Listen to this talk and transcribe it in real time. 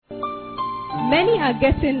Many are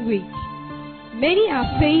getting weak, many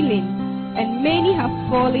are failing, and many have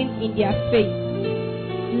fallen in their faith.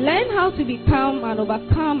 Learn how to become an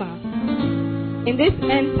overcomer in this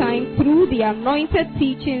end time through the anointed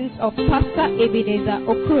teachings of Pastor Ebenezer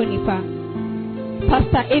Okronipa.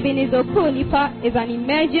 Pastor Ebenezer Okronipa is an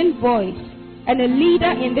emerging voice and a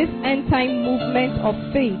leader in this end time movement of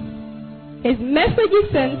faith. His message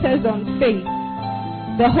centers on faith,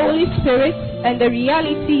 the Holy Spirit, and the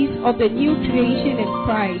realities of the new creation in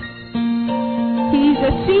Christ. He is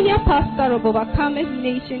a senior pastor of Overcomers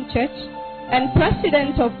Nation Church and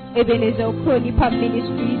president of Ebenezer Okronipa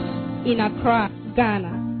Ministries in Accra,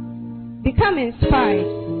 Ghana. Become inspired,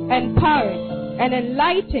 empowered, and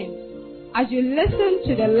enlightened as you listen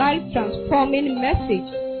to the life-transforming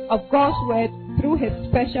message of God's Word through His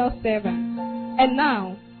special servant. And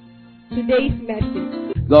now, today's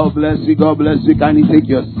message. God bless you. God bless you. Can you take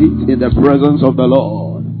your seat in the presence of the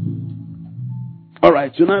Lord? All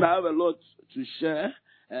right, tonight I have a lot to share.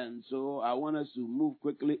 And so I want us to move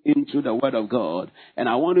quickly into the Word of God. And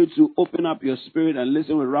I want you to open up your spirit and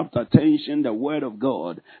listen with rapt attention the Word of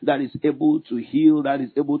God that is able to heal, that is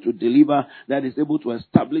able to deliver, that is able to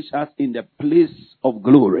establish us in the place of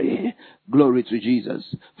glory. Glory to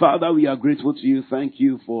Jesus. Father, we are grateful to you. Thank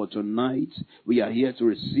you for tonight. We are here to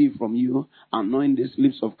receive from you. Anoint these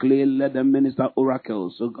lips of clay. Let them minister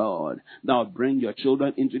oracles, oh God. Now bring your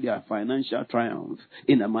children into their financial triumph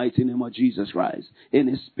in the mighty name of Jesus Christ.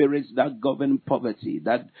 Any spirits that govern poverty,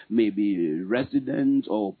 that may be resident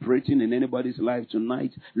or operating in anybody's life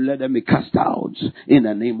tonight, let them be cast out in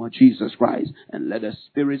the name of Jesus Christ. And let the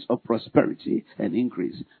spirits of prosperity and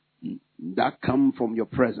increase that come from your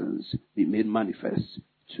presence be made manifest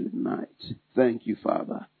tonight. Thank you,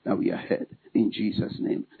 Father, that we are ahead in Jesus'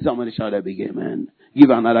 name. Somebody shout a big amen.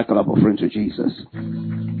 Give another clap of friend to Jesus.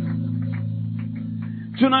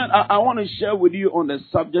 Tonight, I want to share with you on the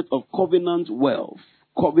subject of covenant wealth.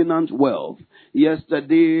 Covenant wealth.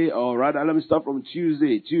 Yesterday, or rather, let me start from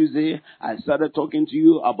Tuesday. Tuesday, I started talking to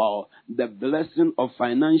you about the blessing of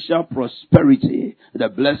financial prosperity. The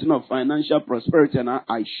blessing of financial prosperity. And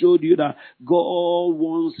I showed you that God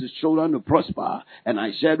wants His children to prosper. And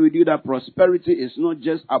I shared with you that prosperity is not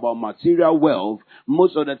just about material wealth.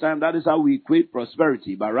 Most of the time, that is how we equate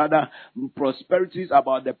prosperity. But rather, prosperity is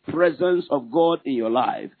about the presence of God in your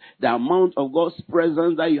life. The amount of God's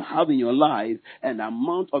presence that you have in your life, and the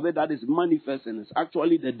amount of it that is manifesting is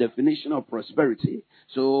actually the definition of prosperity.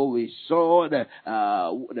 So we saw the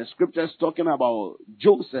scriptures talking about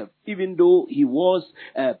Joseph. Even though he was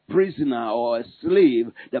a prisoner or a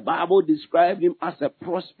slave, the Bible described him as a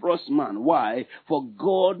prosperous man. Why? For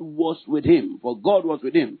God was with him. For God was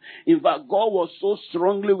with him. In fact, God was so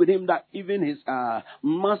strongly with him that even his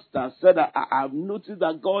master said, I have noticed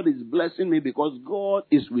that God is blessing me because God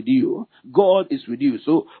is with you. God is with you.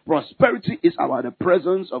 So prosperity is about the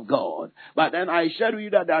presence of God. But then I shared with you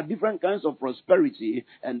that there are different kinds of prosperity,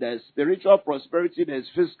 and there's spiritual prosperity, there's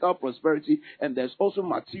physical prosperity, and there's also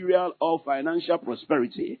material or financial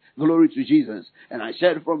prosperity. Glory to Jesus. And I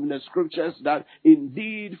shared from the scriptures that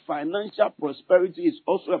indeed financial prosperity is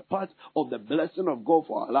also a part of the blessing of God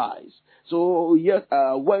for our lives. So yes,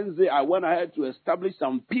 Wednesday I went ahead to establish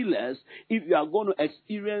some pillars. If you are going to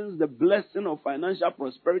experience the blessing of financial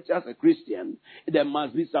prosperity as a Christian, there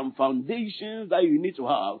must be some foundations that you need to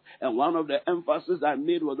have. And one of the emphasis I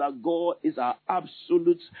made was that God is our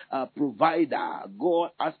absolute provider.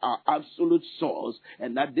 God as our absolute source.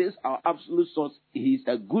 And that this our absolute source, He is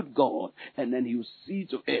a good God. And then He will see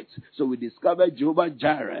to it. So we discovered Jehovah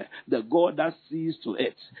Jireh, the God that sees to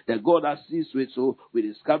it. The God that sees to it. So we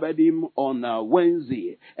discovered Him on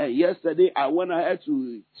Wednesday. And yesterday I went ahead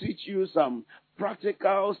to teach you some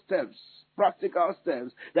practical steps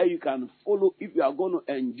that you can follow if you are going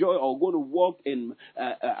to enjoy or going to walk in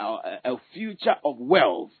a future of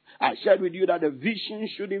wealth. I shared with you that the vision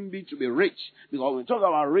shouldn't be to be rich, because when we talk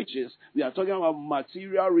about riches, we are talking about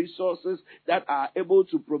material resources that are able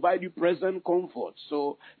to provide you present comfort.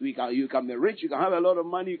 So you can be rich, you can have a lot of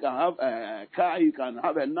money, you can have a car, you can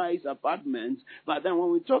have a nice apartment. But then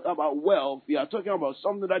when we talk about wealth, we are talking about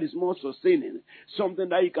something that is more sustaining, something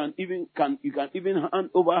that you can even hand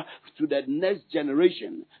over to the next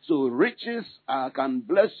generation. So riches can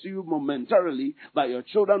bless you momentarily, but your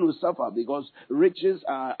children will suffer, because riches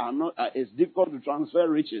are not. It's difficult to transfer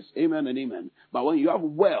riches. Amen and amen. But when you have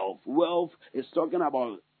wealth is talking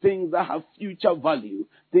about things that have future value,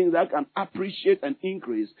 things that can appreciate and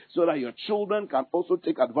increase so that your children can also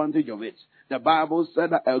take advantage of it. The Bible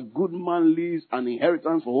said that a good man leaves an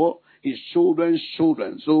inheritance for his children's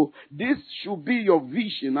children. So this should be your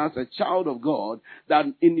vision as a child of God, that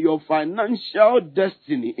in your financial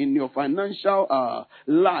destiny, in your financial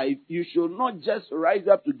life, you should not just rise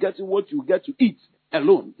up to getting what you get to eat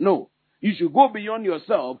alone. No. You should go beyond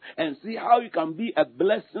yourself and see how you can be a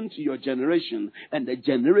blessing to your generation and the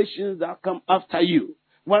generations that come after you.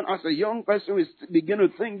 When as a young person we begin to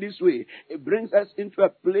think this way, it brings us into a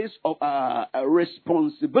place of a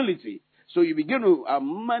responsibility. So you begin to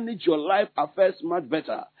manage your life affairs much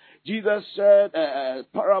better. Jesus shared a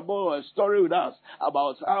parable, a story with us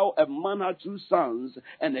about how a man had two sons,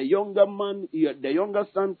 and the younger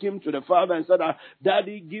son came to the father and said,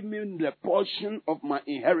 Daddy, give me the portion of my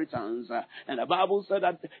inheritance. And the Bible said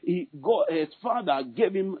that his father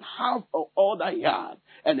gave him half of all that he had.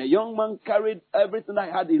 And the young man carried everything that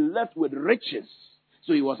he had. He left with riches.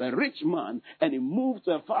 So he was a rich man, and he moved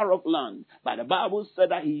to a far-off land. But the Bible said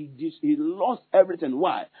that he lost everything.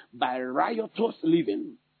 Why? By riotous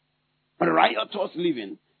living. Riotous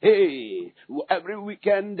living. Hey, every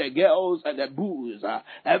weekend the girls and the booze,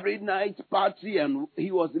 every night party, and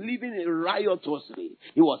he was living riotously.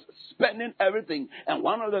 He was spending everything. And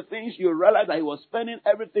one of the things you realize that he was spending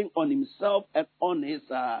everything on himself and on his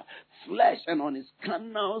flesh and on his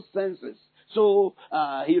carnal senses. So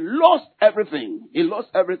he lost everything. He lost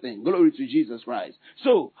everything. Glory to Jesus Christ.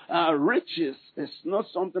 So riches is not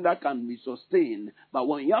something that can be sustained. But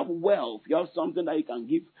when you have wealth, you have something that you can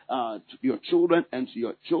give to your children and to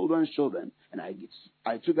your children's children. And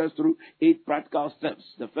I took us through 8 practical steps.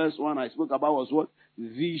 The first one I spoke about was what?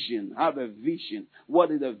 Vision. Have a vision.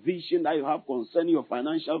 What is the vision that you have concerning your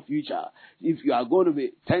financial future? If you are going to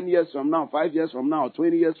be 10 years from now, 5 years from now,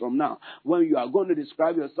 20 years from now, when you are going to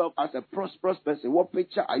describe yourself as a prosperous person, what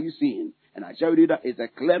picture are you seeing? And I showed you that it's a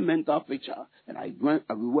clear mental picture. And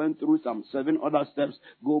we went through some 7 other steps.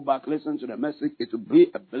 Go back, listen to the message. It will be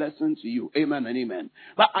a blessing to you. Amen and amen.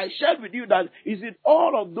 But I shared with you that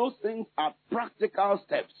all of those things are practical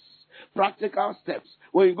steps. Practical steps.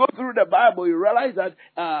 When you go through the Bible, you realize that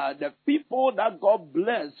the people that God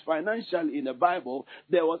blessed financially in the Bible,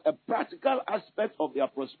 there was a practical aspect of their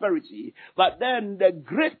prosperity. But then the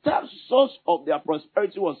greater source of their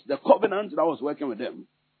prosperity was the covenant that was working with them.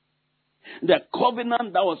 The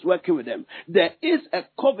covenant that was working with them. There is a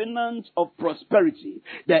covenant of prosperity.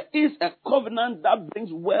 There is a covenant that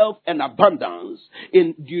brings wealth and abundance.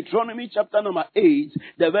 In Deuteronomy chapter number 8,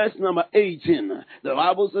 the verse number 18, the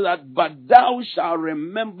Bible says that, but thou shalt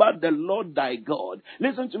remember the Lord thy God.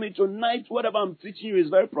 Listen to me tonight. Whatever I'm teaching you is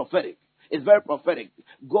very prophetic. It's very prophetic.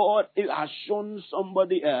 God has shown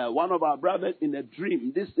somebody, one of our brothers in a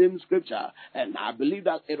dream, this same scripture. And I believe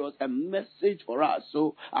that it was a message for us.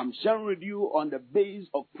 So I'm sharing with you on the base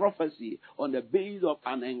of prophecy, on the base of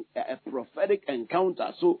a prophetic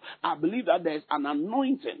encounter. So I believe that there's an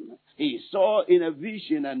anointing. He saw in a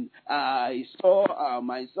vision, and he saw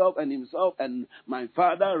myself and himself and my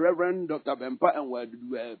father, Reverend Dr. Bempa, and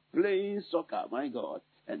we're playing soccer. My God.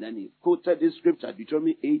 And then he quoted this scripture,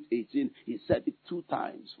 Deuteronomy 8:18. He said it 2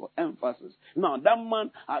 times for emphasis. Now, that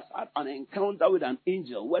man has had an encounter with an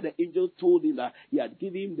angel where the angel told him that he had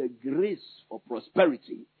given him the grace for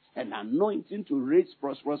prosperity and anointing to raise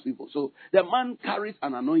prosperous people. So the man carries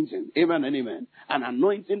an anointing. Amen and amen. An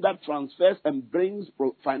anointing that transfers and brings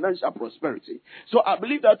financial prosperity. So I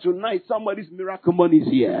believe that tonight somebody's miracle money is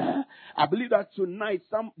here. I believe that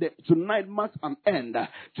tonight marks an end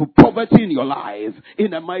to poverty in your life.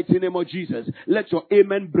 In the mighty name of Jesus. Let your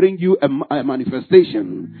amen bring you a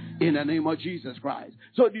manifestation. In the name of Jesus Christ.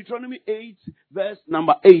 So Deuteronomy 8 verse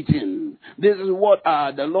number 18. This is what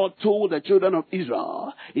the Lord told the children of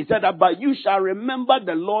Israel. He said that, but you shall remember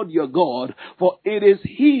the Lord your God, for it is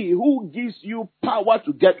He who gives you power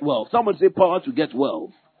to get wealth. Someone say power to get wealth.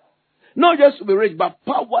 Not just to be rich, but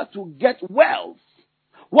power to get wealth.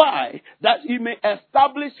 Why? That He may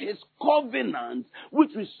establish His covenant, which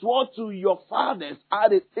we swore to your fathers,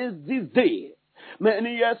 as it is this day.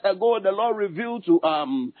 Many years ago, the Lord revealed to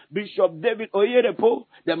Bishop David Oyedepo.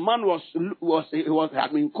 The man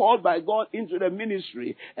had been called by God into the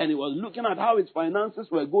ministry, and he was looking at how his finances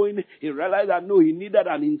were going. He realized that no, he needed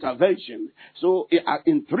an intervention. So,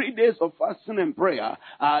 in 3 days of fasting and prayer,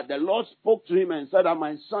 the Lord spoke to him and said that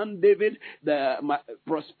my son David, my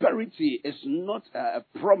prosperity is not a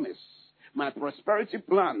promise. My prosperity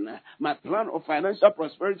plan, my plan of financial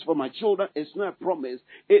prosperity for my children is not a promise.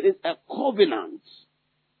 It is a covenant.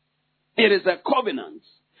 It is a covenant.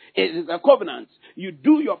 It is a covenant. You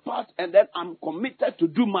do your part, and then I'm committed to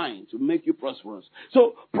do mine to make you prosperous.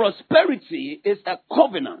 So prosperity is a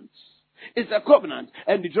covenant. It's a covenant.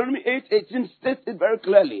 And Deuteronomy 8:18 states it very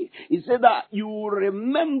clearly. He said that you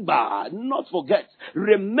remember, not forget,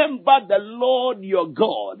 remember the Lord your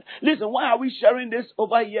God. Listen, why are we sharing this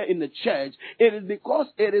over here in the church? It is because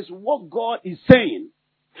it is what God is saying.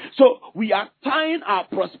 So we are tying our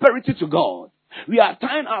prosperity to God. We are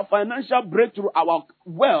tying our financial breakthrough, our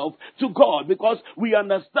wealth to God, because we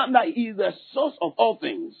understand that He is the source of all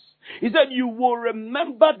things. He said, you will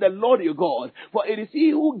remember the Lord your God, for it is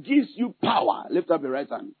He who gives you power. Lift up your right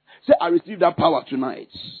hand. Say, I receive that power tonight.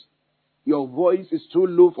 Your voice is too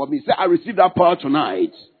low for me. Say, I receive that power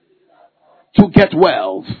tonight to get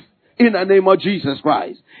wealth. In the name of Jesus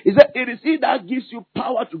Christ. He said, it is He that gives you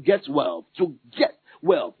power to get wealth. To get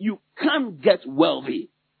wealth. You can't get wealthy.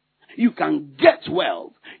 You can get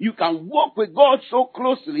wealth. You can walk with God so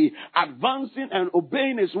closely, advancing and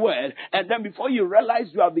obeying His word, and then before you realize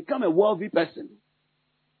you have become a wealthy person.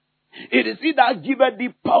 It is He that giveth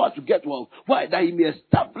thee power to get wealth. Why? That He may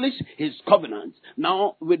establish His covenant.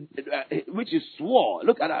 Now, which is swore.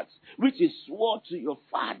 Look at that. Which is swore to your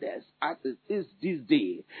fathers as it is this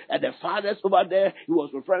day. And the fathers over there, he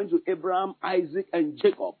was referring to Abraham, Isaac, and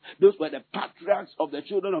Jacob. Those were the patriarchs of the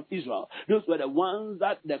children of Israel. Those were the ones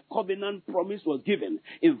that the covenant promise was given.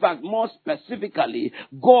 In fact, more specifically,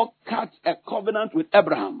 God cut a covenant with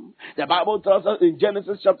Abraham. The Bible tells us in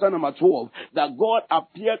Genesis chapter number 12 that God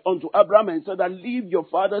appeared unto Abraham and said that leave your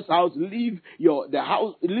father's house, leave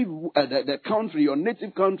the country, your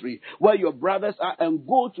native country, where your brothers are, and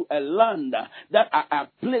go to a land that a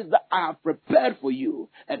place that I have prepared for you.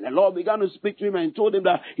 And the Lord began to speak to him and told him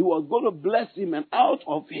that He was going to bless him, and out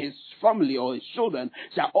of his family or his children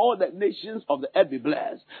shall all the nations of the earth be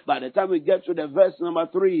blessed. By the time we get to the verse number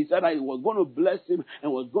 3, He said that He was going to bless him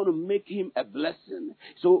and was going to make him a blessing.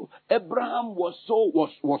 So Abraham was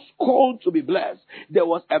called to be blessed. There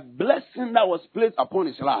was a blessing that was placed upon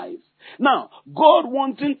his life. Now, God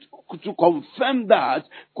wanting to confirm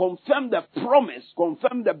the promise,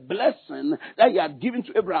 confirm the blessing that He had given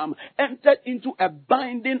to Abraham, entered into a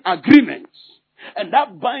binding agreement. And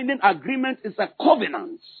that binding agreement is a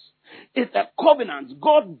covenant. It's a covenant.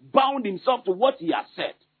 God bound Himself to what He has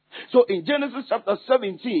said. So in Genesis chapter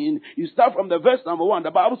 17, you start from the verse number 1.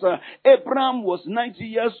 The Bible says, Abraham was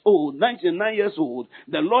 99 years old.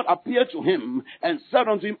 The Lord appeared to him and said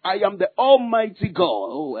unto him, I am the Almighty God.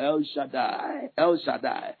 Oh, El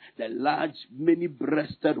Shaddai, the large,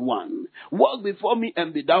 many-breasted one. Walk before me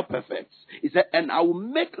and be thou perfect. He said, and I will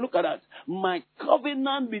make, look at that, my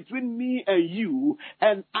covenant between me and you,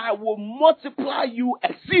 and I will multiply you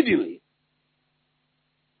exceedingly.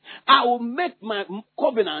 I will make my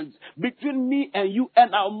covenant between me and you,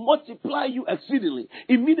 and I'll multiply you exceedingly.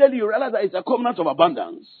 Immediately you realize that it's a covenant of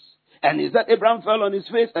abundance. And he said, Abraham fell on his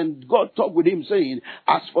face, and God talked with him, saying,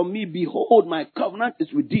 as for me, behold, my covenant is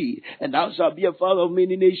with thee, and thou shalt be a father of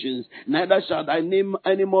many nations. Neither shall thy name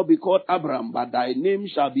any more be called Abram, but thy name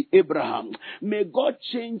shall be Abraham. May God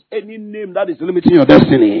change any name that is limiting your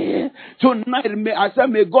destiny. Tonight,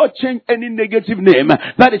 may God change any negative name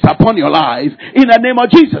that is upon your life, in the name of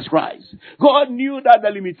Jesus Christ. God knew that the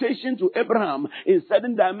limitation to Abraham in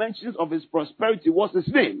certain dimensions of his prosperity was his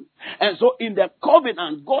name. And so in the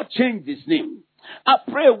covenant, God changed his name. I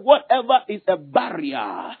pray whatever is a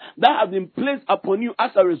barrier that has been placed upon you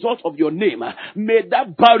as a result of your name, may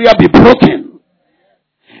that barrier be broken.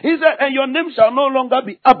 He said, and your name shall no longer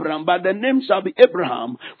be Abram, but the name shall be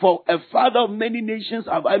Abraham, for a father of many nations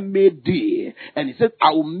have I made thee. And he said,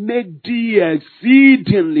 I will make thee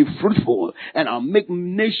exceedingly fruitful, and I'll make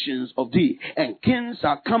nations of thee, and kings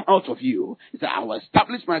shall come out of you. He said, I will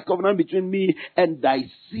establish my covenant between me and thy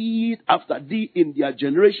seed after thee in their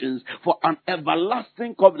generations for an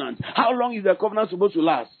everlasting covenant. How long is the covenant supposed to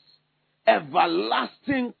last?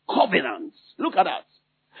 Everlasting covenant. Look at that.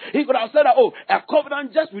 He could have said that, a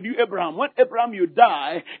covenant just with you, Abraham. When Abraham, you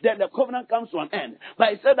die, then the covenant comes to an end.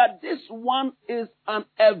 But he said that this one is an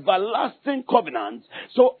everlasting covenant.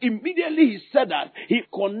 So immediately he said that he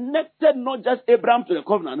connected not just Abraham to the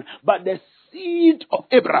covenant, but the seed of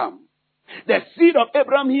Abraham. The seed of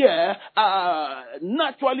Abraham here,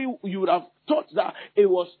 naturally you would have thought that it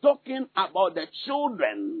was talking about the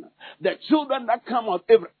children that come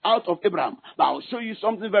out of Abraham. But I'll show you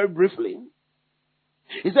something very briefly.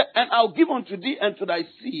 He said, and I'll give unto thee and to thy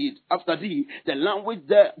seed after thee the land which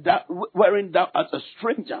wherein thou art a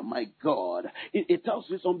stranger. My God. It tells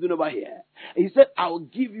you something over here. He said, I'll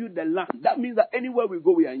give you the land. That means that anywhere we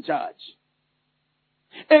go, we are in charge.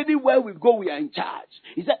 Anywhere we go, we are in charge.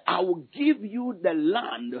 He said, I will give you the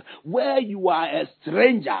land where you are a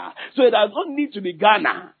stranger. So it does not need to be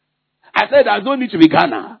Ghana. I said, it does not need to be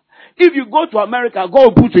Ghana. If you go to America,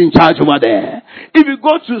 God will put you in charge over there. If you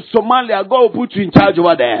go to Somalia, God will put you in charge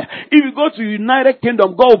over there. If you go to United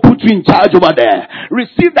Kingdom, God will put you in charge over there.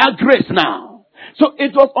 Receive that grace now. So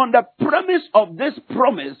it was on the premise of this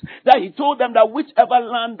promise that he told them that whichever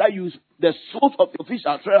land that the soles of your feet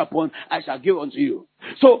shall tread upon, I shall give unto you.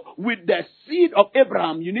 So with the seed of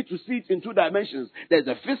Abraham, you need to see it in two dimensions. There's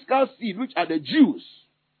the physical seed, which are the Jews.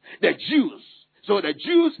 The Jews. So the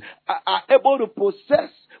Jews are able to possess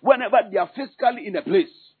whenever they are physically in a place.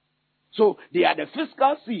 So they are the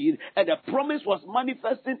physical seed, and the promise was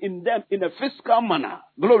manifesting in them in a physical manner.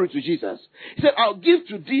 Glory to Jesus. He said, I'll give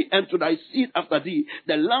to thee and to thy seed after thee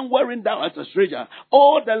the land wherein thou art a stranger,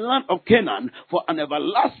 all the land of Canaan for an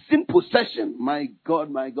everlasting possession. My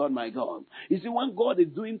God, my God, my God. You see, when God is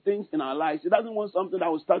doing things in our lives, He doesn't want something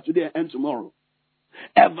that will start today and end tomorrow.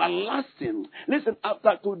 Everlasting. Listen,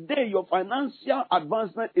 after today, your financial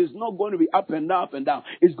advancement is not going to be up and down, up and down.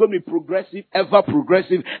 It's going to be progressive, ever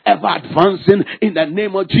advancing in the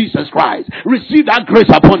name of Jesus Christ. Receive that grace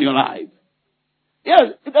upon your life.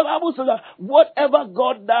 Yes, the Bible says that whatever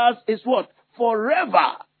God does is what?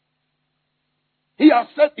 Forever. He has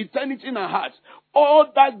set eternity in our hearts. All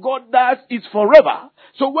that God does is forever.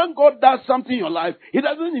 So when God does something in your life, He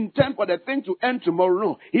doesn't intend for the thing to end tomorrow.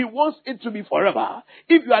 No. He wants it to be forever.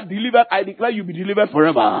 If you are delivered, I declare you'll be delivered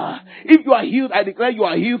forever. If you are healed, I declare you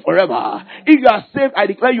are healed forever. If you are saved, I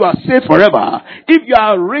declare you are saved forever. If you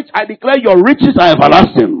are rich, I declare your riches are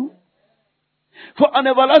everlasting. For an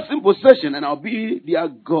everlasting possession, and I'll be their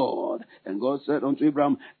God. And God said unto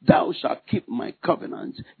Abraham, thou shalt keep my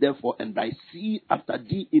covenant, therefore, and thy seed after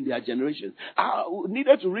thee in their generation. I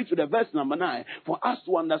needed to read to the verse number 9 for us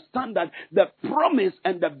to understand that the promise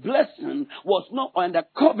and the blessing was not, and the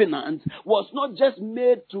covenant was not just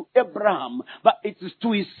made to Abraham, but it is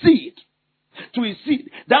to his seed. To his seed.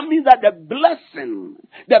 That means that the blessing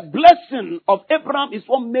of Abraham is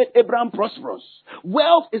what made Abraham prosperous.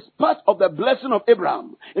 Wealth is part of the blessing of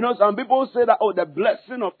Abraham. You know, some people say that, the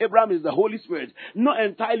blessing of Abraham is the Holy Spirit. Not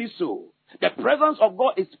entirely so. The presence of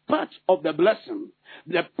God is part of the blessing.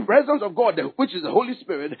 The presence of God, which is the Holy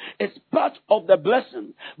Spirit, is part of the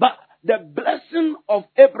blessing. But the blessing of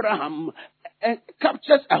Abraham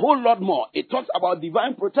captures a whole lot more. It talks about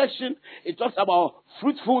divine protection. It talks about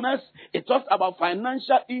fruitfulness. It talks about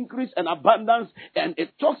financial increase and abundance. And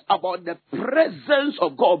it talks about the presence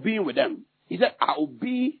of God being with them. He said, I will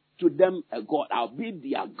be to them a God. I'll be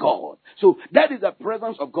their God. So that is the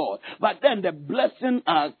presence of God. But then the blessing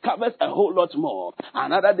covers a whole lot more.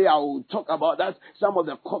 Another day I will talk about that, some of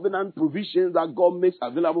the covenant provisions that God makes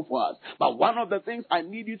available for us. But one of the things I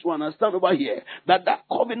need you to understand over here, that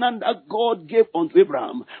covenant that God gave unto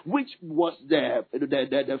Abraham, which was the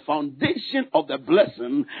foundation of the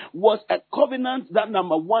blessing, was a covenant that,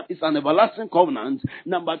 number one, is an everlasting covenant.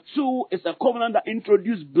 Number two, is a covenant that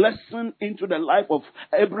introduced blessing into the life of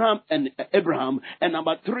Abraham. And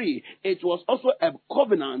number three, it was also a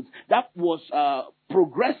covenant that was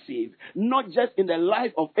progressive, not just in the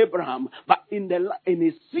life of Abraham, but in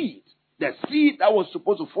his seed, the seed that was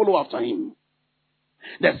supposed to follow after him.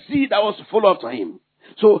 The seed that was to follow after him.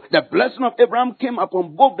 So the blessing of Abraham came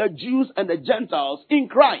upon both the Jews and the Gentiles in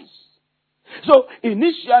Christ. So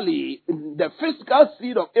initially, the physical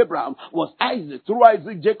seed of Abraham was Isaac. Through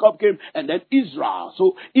Isaac, Jacob came, and then Israel.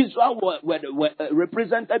 So Israel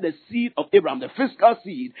represented the seed of Abraham, the physical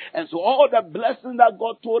seed. And so all the blessings that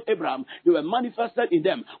God told Abraham, they were manifested in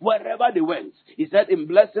them wherever they went. He said, in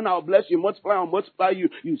blessing, I'll bless you, multiply, I'll multiply you.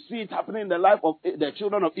 You see it happening in the life of the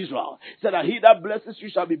children of Israel. He said that he that blesses you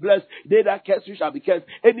shall be blessed, they that curse you shall be cursed.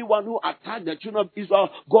 Anyone who attacked the children of Israel,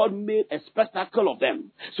 God made a spectacle of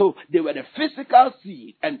them. So they were the physical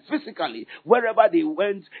seed, and physically, wherever they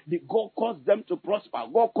went, God caused them to prosper.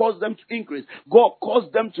 God caused them to increase. God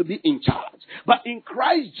caused them to be in charge. But in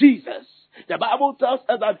Christ Jesus, the Bible tells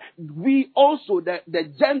us that we also,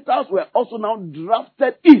 the Gentiles were also now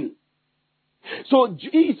drafted in. So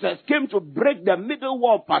Jesus came to break the middle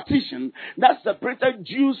wall partition that separated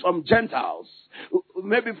Jews from Gentiles.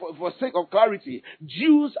 Maybe for sake of clarity,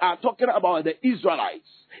 Jews are talking about the Israelites,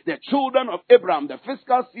 the children of Abraham, the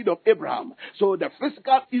physical seed of Abraham. So the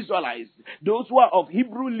physical Israelites, those who are of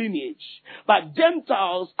Hebrew lineage. But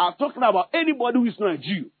Gentiles are talking about anybody who is not a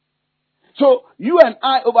Jew. So you and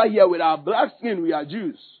I over here with our black skin, we are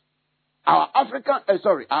Jews.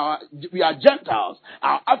 We are Gentiles.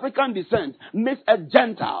 Our African descent makes us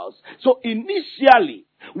Gentiles. So initially,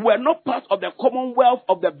 we're not part of the commonwealth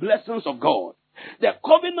of the blessings of God. The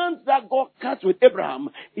covenant that God cut with Abraham,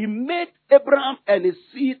 he made Abraham and his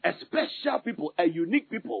seed a special people, a unique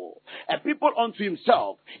people, a people unto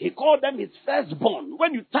himself. He called them his firstborn.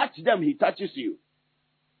 When you touch them, he touches you.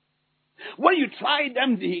 When you try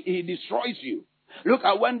them, he destroys you. Look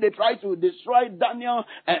at when they try to destroy Daniel.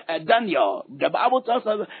 The Bible tells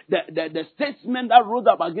us the statesmen that rose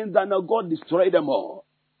up against Daniel, God destroyed them all.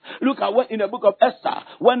 Look at what in the book of Esther,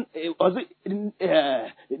 when what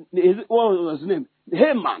was his name?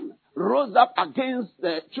 Haman rose up against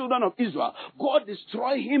the children of Israel. God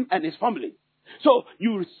destroyed him and his family. So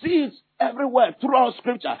you see it everywhere throughout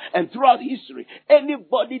scripture and throughout history.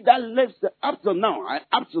 Anybody that lives up to now,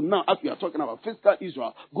 as we are talking about physical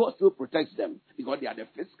Israel, God still protects them because they are the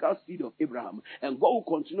physical seed of Abraham, and God will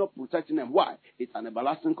continue protecting them. Why? It's an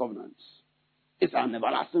everlasting covenant. It's an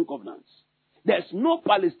everlasting covenant. There's no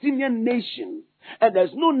Palestinian nation, and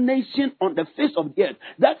there's no nation on the face of the earth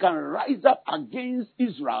that can rise up against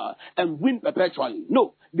Israel and win perpetually.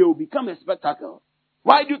 No, they will become a spectacle.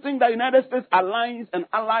 Why do you think the United States aligns and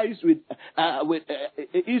allies with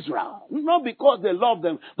Israel? Not because they love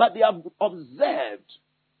them, but they have observed.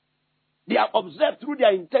 They have observed through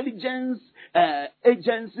their intelligence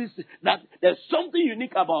agencies that there's something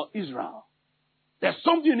unique about Israel. There's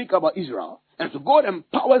something unique about Israel. And so God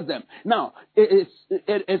empowers them. Now,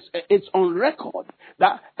 it's on record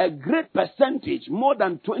that a great percentage, more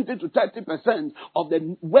than 20 to 30% of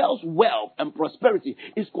the world's wealth and prosperity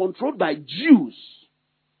is controlled by Jews.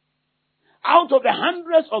 Out of the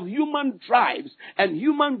hundreds of human tribes and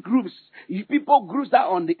human groups, people groups that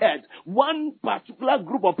are on the earth, one particular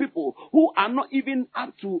group of people who are not even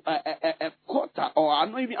up to a quarter or are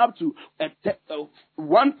not even up to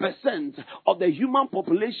 1% of the human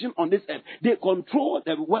population on this earth, they control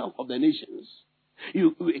the wealth of the nations.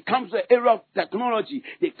 It comes to the area of technology.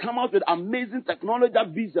 They come out with amazing technology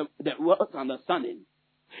that beats the world's understanding.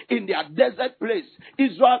 In their desert place,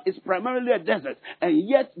 Israel is primarily a desert, and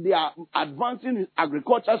yet they are advancing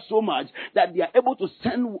agriculture so much that they are able to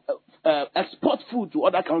send export food to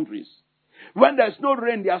other countries. When there's no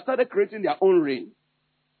rain, they have started creating their own rain.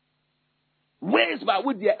 Ways by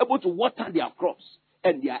which they are able to water their crops,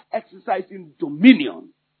 and they are exercising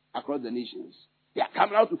dominion across the nations. They are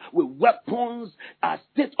coming out with weapons,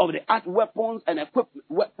 state-of-the-art weapons and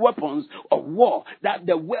weapons of war that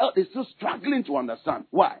the world is still struggling to understand.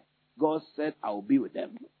 Why? God said, I will be with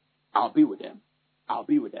them. I'll be with them. I'll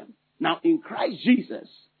be with them. Now, in Christ Jesus,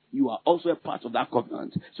 you are also a part of that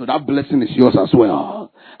covenant. So that blessing is yours as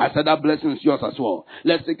well. I said that blessing is yours as well.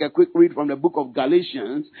 Let's take a quick read from the book of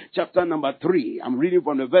Galatians, chapter number 3. I'm reading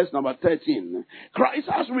from the verse number 13. Christ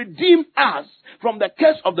has redeemed us from the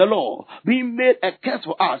curse of the law, being made a curse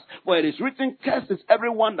for us. For it is written, cursed is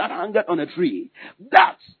everyone that hangeth on a tree.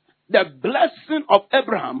 That the blessing of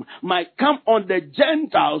Abraham might come on the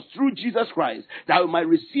Gentiles through Jesus Christ, that we might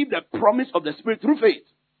receive the promise of the Spirit through faith.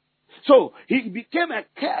 So he became a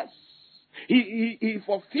curse. He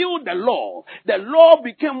fulfilled the law. The law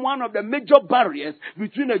became one of the major barriers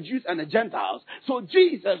between the Jews and the Gentiles. So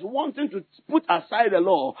Jesus, wanting to put aside the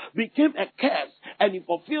law, became a curse, and he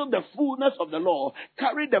fulfilled the fullness of the law,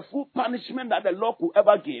 carried the full punishment that the law could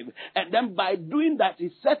ever give, and then by doing that, he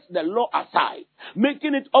sets the law aside,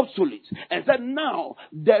 making it obsolete, and said, now,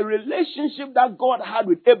 the relationship that God had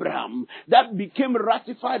with Abraham, that became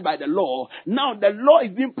ratified by the law, now the law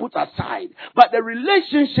is being put aside, but the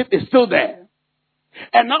relationship is still there.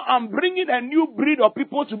 And now I'm bringing a new breed of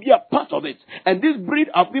people to be a part of it. And this breed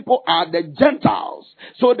of people are the Gentiles.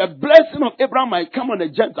 So the blessing of Abraham might come on the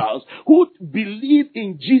Gentiles who believe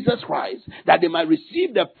in Jesus Christ, that they might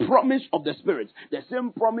receive the promise of the Spirit. The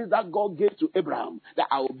same promise that God gave to Abraham, that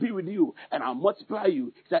I will be with you and I'll multiply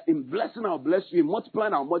you. He said, in blessing I'll bless you, in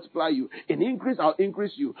multiplying I'll multiply you, in increase I'll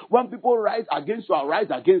increase you. When people rise against you, I'll rise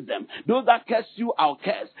against them. Those that curse you, I'll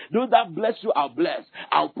curse. Those that bless you, I'll bless.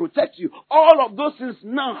 I'll protect you. All of those things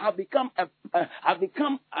now have become part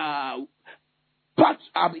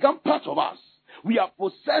of us. We have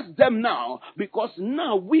possessed them now because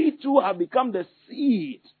now we too have become the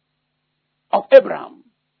seed of Abraham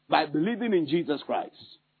by believing in Jesus Christ.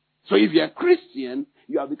 So if you're a Christian,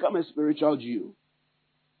 you have become a spiritual Jew.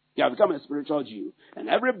 You have become a spiritual Jew. And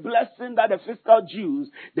every blessing that the physical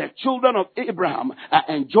Jews, the children of Abraham, are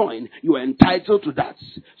enjoying, you are entitled to that.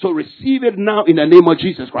 So receive it now in the name of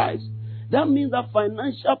Jesus Christ. That means that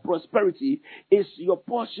financial prosperity is your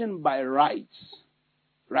portion by rights.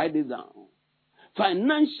 Write it down.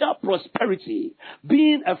 Financial prosperity,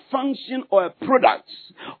 being a function or a product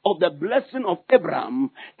of the blessing of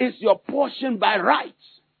Abraham, is your portion by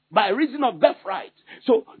rights, by reason of birthright.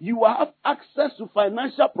 So you have access to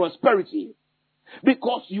financial prosperity.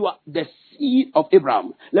 Because you are the seed of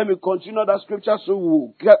Abraham. Let me continue that scripture so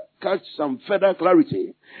we'll catch some further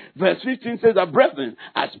clarity. Verse 15 says that, brethren,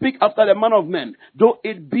 I speak after the manner of men, though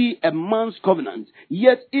it be a man's covenant,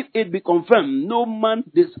 yet if it be confirmed, no man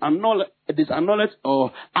disannulleth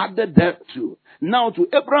or added thereto. Now to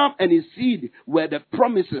Abraham and his seed were the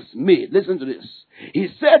promises made. Listen to this. He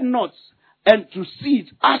said not, and to seeds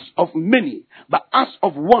as of many, but as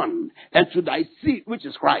of one, and to thy seed which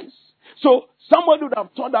is Christ. So somebody would have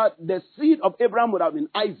thought that the seed of Abraham would have been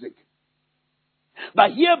Isaac.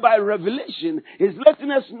 But here by revelation, he's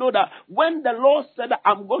letting us know that when the Lord said that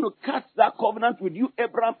I'm going to cut that covenant with you,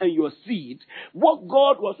 Abraham, and your seed, what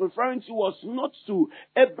God was referring to was not to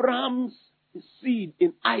Abraham's seed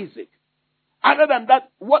in Isaac. Other than that,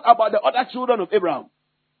 what about the other children of Abraham?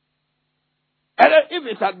 And if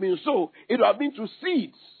it had been so, it would have been to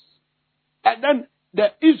seeds. And then the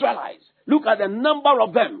Israelites, look at the number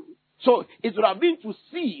of them. So it would have been to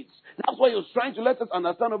seeds. That's what he was trying to let us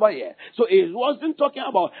understand over here. So it wasn't talking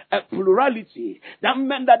about a plurality. That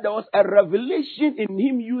meant that there was a revelation in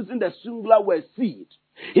him using the singular word seed.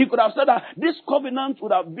 He could have said that this covenant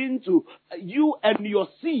would have been to you and your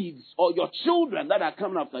seeds or your children that are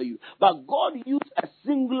coming after you. But God used a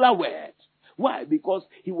singular word. Why? Because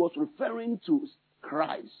he was referring to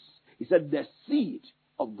Christ. He said the seed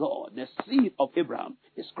of God, the seed of Abraham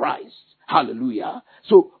is Christ. Hallelujah.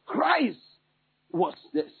 So Christ was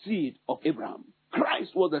the seed of Abraham.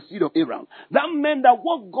 Christ was the seed of Abraham. That meant that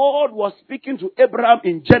what God was speaking to Abraham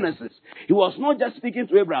in Genesis, he was not just speaking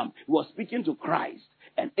to Abraham, he was speaking to Christ.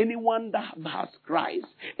 And anyone that has Christ,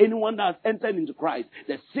 anyone that has entered into Christ,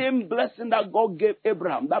 the same blessing that God gave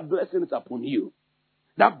Abraham, that blessing is upon you.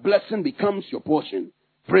 That blessing becomes your portion.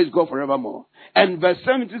 Praise God forevermore. And verse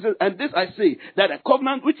 17 says, and this I say, that a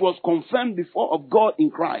covenant which was confirmed before of God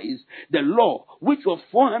in Christ, the law, which was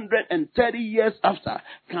 430 years after,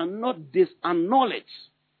 cannot disannul it.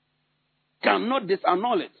 Cannot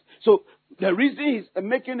disannul it. So the reason he's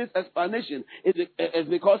making this explanation is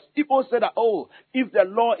because people say that, oh, if the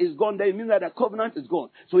law is gone, then it means that the covenant is gone.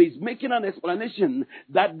 So he's making an explanation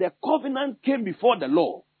that the covenant came before the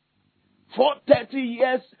law. 430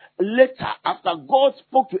 years later, after God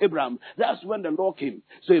spoke to Abraham, that's when the law came.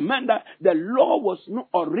 So it meant that the law was not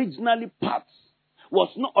originally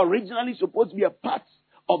supposed to be a part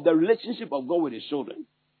of the relationship of God with his children.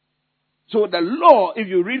 So the law, if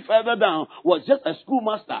you read further down, was just a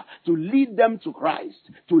schoolmaster to lead them to Christ,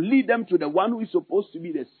 to lead them to the one who is supposed to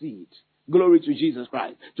be the seed. Glory to Jesus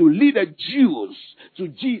Christ. To lead the Jews to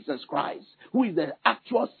Jesus Christ, who is the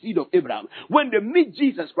actual seed of Abraham. When they meet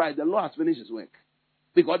Jesus Christ, the law has finished its work.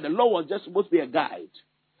 Because the law was just supposed to be a guide.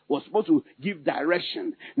 Was supposed to give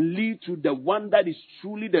direction, lead to the one that is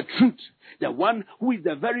truly the truth. The one who is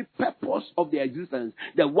the very purpose of their existence.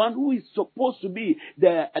 The one who is supposed to be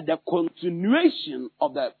the continuation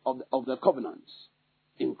of the covenants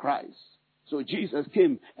in Christ. So Jesus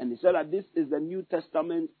came and he said that this is the New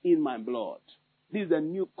Testament in my blood. This is the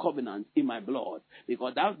new covenant in my blood.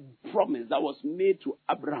 Because that promise that was made to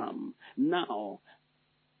Abraham, now,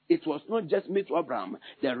 it was not just made to Abraham.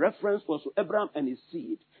 The reference was to Abraham and his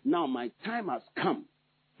seed. Now my time has come.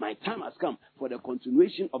 My time has come for the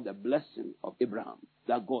continuation of the blessing of Abraham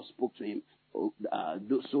that God spoke to him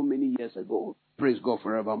so many years ago. Praise God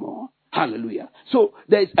forevermore. Hallelujah. So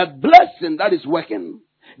there is a blessing that is working.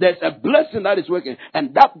 There's a blessing that is working.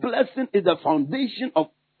 And that blessing is the foundation of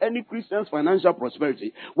any Christian's financial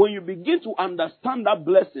prosperity. When you begin to understand that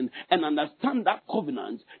blessing and understand that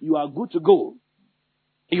covenant, you are good to go.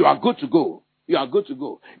 You are good to go. You are good to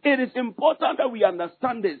go. It is important that we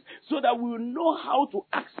understand this so that we will know how to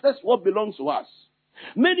access what belongs to us.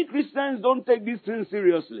 Many Christians don't take these things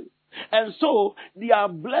seriously. And so their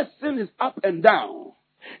blessing is up and down.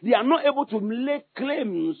 They are not able to lay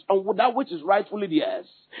claims on that which is rightfully theirs.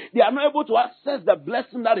 They are not able to access the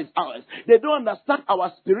blessing that is ours. They don't understand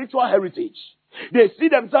our spiritual heritage. They see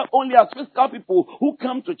themselves only as physical people who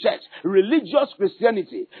come to church, religious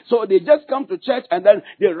Christianity. So they just come to church and then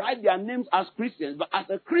they write their names as Christians. But as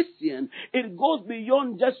a Christian, it goes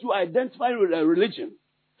beyond just you identifying with a religion.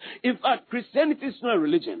 In fact, Christianity is not a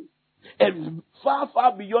religion. It's far,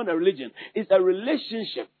 far beyond a religion. It's a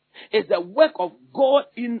relationship. It's the work of God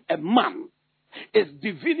in a man. It's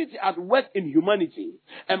divinity at work in humanity.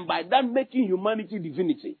 And by that making humanity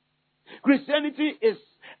divinity. Christianity is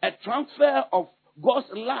a transfer of God's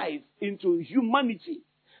life into humanity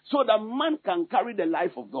so that man can carry the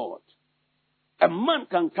life of God. A man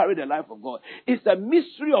can carry the life of God. It's a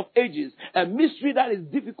mystery of ages, a mystery that is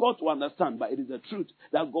difficult to understand, but it is the truth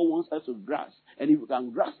that God wants us to grasp. And if we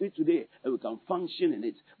can grasp it today and we can function in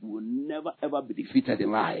it, we will never ever be defeated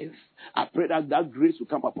in life. I pray that that grace will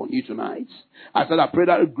come upon you tonight. I said, I pray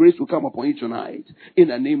that grace will come upon you tonight in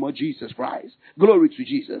the name of Jesus Christ. Glory to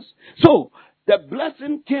Jesus. So, the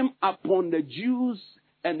blessing came upon the Jews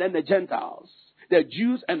and then the Gentiles. The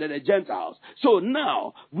Jews and then the Gentiles. So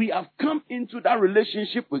now we have come into that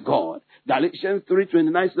relationship with God. Galatians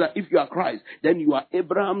 3:29 says that if you are Christ, then you are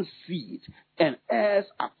Abraham's seed and heirs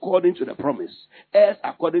according to the promise. Heirs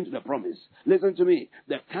according to the promise. Listen to me.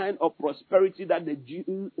 The kind of prosperity that the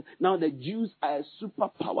Jews are a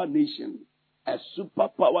superpower nation. A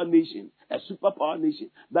superpower nation. A superpower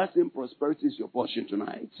nation. That same prosperity is your portion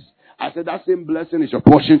tonight. I said that same blessing is your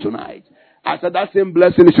portion tonight. I said that same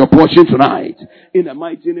blessing is your portion tonight. In the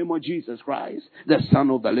mighty name of Jesus Christ, the Son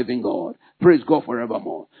of the living God. Praise God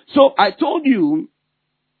forevermore. So I told you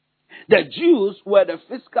the Jews were the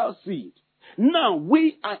fiscal seed. Now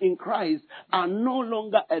we are in Christ are no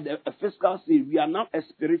longer a fiscal seed. We are now a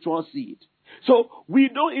spiritual seed. So we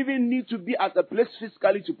don't even need to be at a place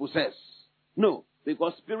fiscally to possess. No,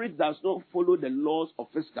 because spirit does not follow the laws of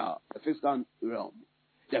the fiscal realm.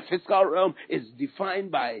 The physical realm is defined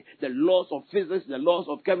by the laws of physics, the laws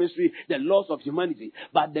of chemistry, the laws of humanity.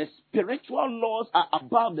 But the spiritual laws are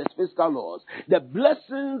above the physical laws. The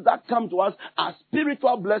blessings that come to us are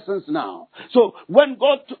spiritual blessings now. So when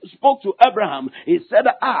God spoke to Abraham, he said,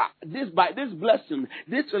 by this blessing,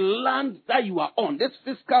 this land that you are on, this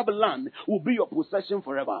physical land will be your possession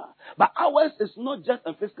forever. But ours is not just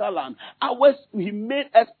a physical land. Ours, he made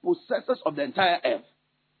us possessors of the entire earth.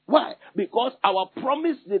 Why? Because our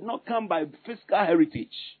promise did not come by fiscal heritage.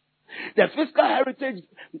 The fiscal heritage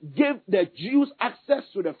gave the Jews access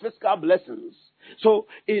to the fiscal blessings. So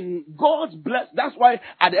in God's that's why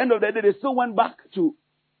at the end of the day they still went back to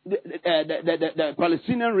the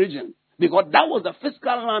Palestinian region. Because that was the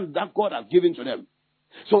fiscal land that God had given to them.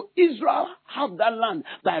 So Israel had that land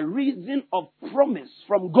by reason of promise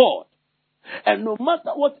from God. And no matter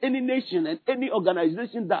what any nation and any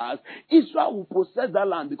organization does, Israel will possess that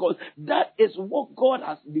land because that is what God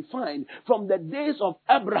has defined from the days of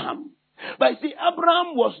Abraham. But see,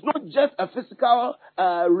 Abraham was not just a physical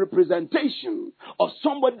representation of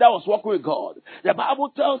somebody that was walking with God. The Bible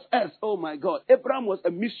tells us, oh my God, Abraham was a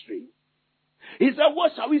mystery. He said,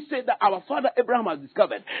 what shall we say that our father Abraham has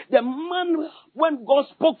discovered? The man, when God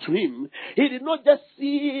spoke to him, he did not just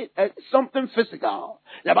see something physical.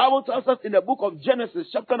 The Bible tells us in the book of Genesis,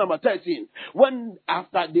 chapter number 13, when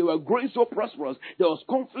after they were growing so prosperous, there was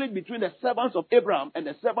conflict between the servants of Abraham and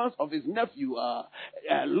the servants of his nephew,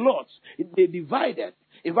 Lot. They divided.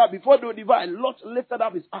 In fact, before they were divided, Lot lifted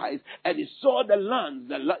up his eyes and he saw the land,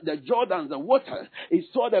 the Jordan, the water. He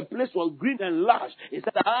saw the place was green and lush. He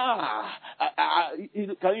said,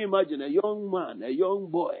 can you imagine a young man, a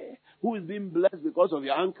young boy who is being blessed because of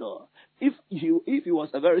your uncle? If he was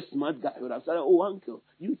a very smart guy, he would have said, oh, uncle,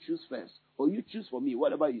 you choose first. Or you choose for me.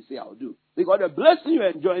 Whatever you say, I'll do. Because the blessing you're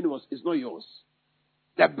enjoying is not yours.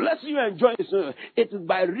 The blessing you're enjoying is not yours. It is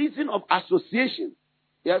by reason of association.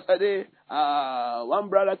 Yesterday, one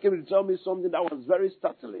brother came to tell me something that was very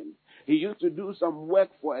startling. He used to do some work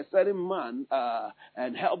for a certain man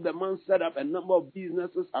and help the man set up a number of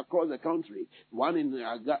businesses across the country. One in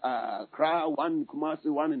Accra, one in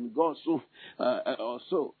Kumasi, one in Gosu, or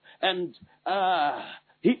so. And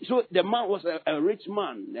so the man was a rich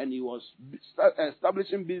man, and he was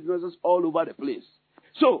establishing businesses all over the place.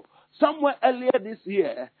 So somewhere earlier this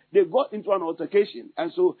year, they got into an altercation.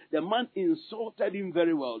 And so the man insulted him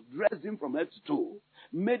very well, dressed him from head to toe,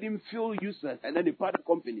 made him feel useless, and then they parted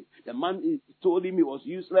company. The man told him he was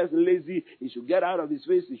useless and lazy. He should get out of his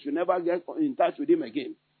face. He should never get in touch with him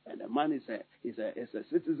again. And the man is a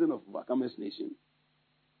citizen of Overcomers Nation.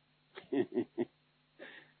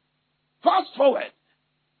 Fast forward.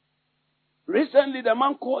 Recently, the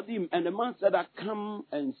man called him, and the man said, come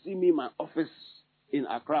and see me in my office in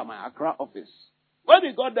Accra, my Accra office. When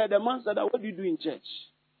he got there, the man said, what do you do in church?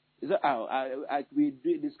 He said, we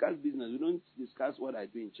discuss business. We don't discuss what I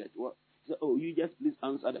do in church. What? He said, you just please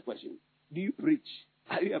answer the question. Do you preach?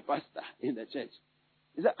 Are you a pastor in the church?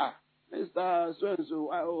 He said, Mr.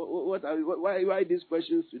 So-and-so, why these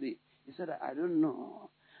questions today? He said, I don't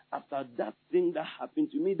know. After that thing that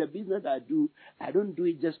happened to me, the business I do, I don't do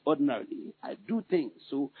it just ordinarily. I do things.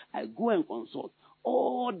 So I go and consult.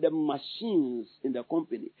 All the machines in the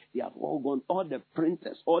company, they have all gone. All the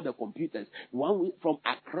printers, all the computers, from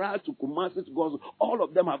Accra to Kumasi to Gozo, all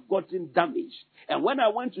of them have gotten damaged. And when I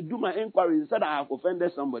went to do my inquiry, they said I have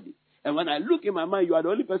offended somebody. And when I look in my mind, you are the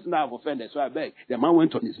only person I have offended. So I beg. The man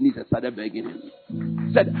went on his knees and started begging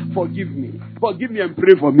him. Said, forgive me and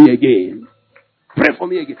pray for me again. Pray for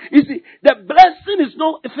me again. You see, the blessing is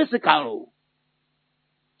not physical.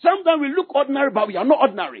 Sometimes we look ordinary, but we are not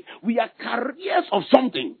ordinary. We are carriers of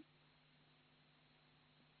something.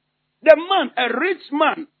 The man, a rich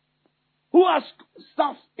man, who has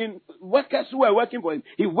staff in workers who were working for him,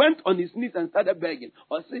 he went on his knees and started begging.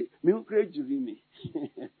 Or say, me.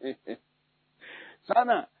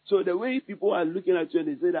 Sana. So the way people are looking at you and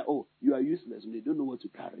they say that, oh, you are useless, and they don't know what to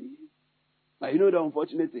carry. But you know the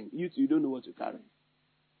unfortunate thing, you don't know what to carry.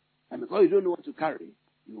 And because you don't know what to carry,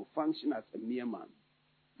 you will function as a mere man.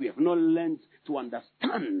 We have not learned to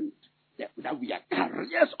understand that we are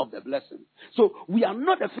carriers of the blessing. So we are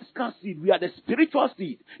not the physical seed, we are the spiritual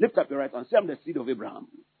seed. Lift up your right hand, say, I'm the seed of Abraham.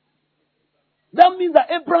 That means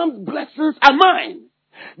that Abraham's blessings are mine.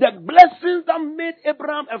 The blessings that made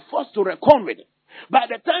Abraham a force to reckon with. By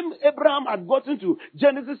the time Abraham had gotten to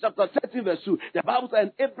Genesis chapter 13 verse 2, the Bible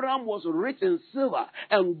said Abraham was rich in silver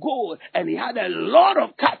and gold, and he had a lot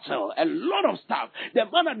of cattle, a lot of stuff. The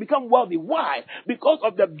man had become wealthy. Why? Because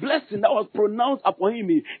of the blessing that was pronounced upon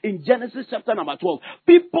him in Genesis chapter number 12.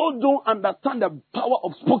 People don't understand the power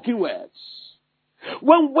of spoken words.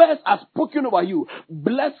 When words are spoken over you,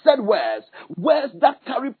 blessed words that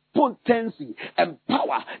carry potency and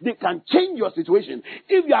power, they can change your situation.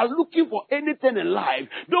 If you are looking for anything in life,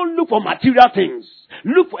 don't look for material things.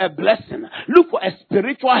 Look for a blessing. Look for a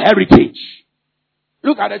spiritual heritage.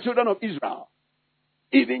 Look at the children of Israel.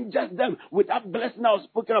 Even just them, with that blessing that was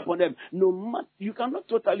spoken upon them, no matter, you cannot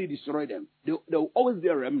totally destroy them. They will always be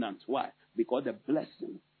a remnant. Why? Because the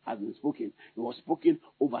blessing has been spoken. It was spoken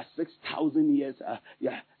over 6,000 years,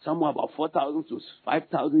 somewhere about 4,000 to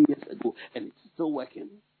 5,000 years ago, and it's still working.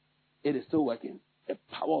 It is still working. The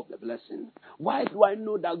power of the blessing. Why do I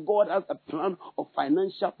know that God has a plan of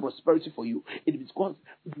financial prosperity for you? It is because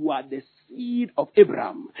you are the seed of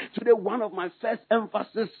Abraham. Today, one of my first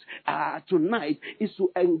emphasis tonight is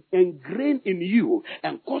to ingrain in you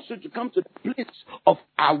and cause you to come to the place of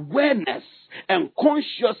awareness and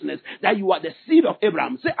consciousness that you are the seed of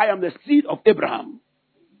Abraham. Say, I am the seed of Abraham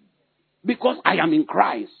because I am in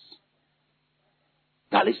Christ.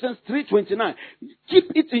 Galatians 3:29.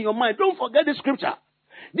 Keep it in your mind. Don't forget the scripture.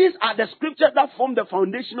 These are the scriptures that form the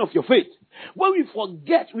foundation of your faith. When we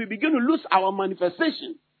forget, we begin to lose our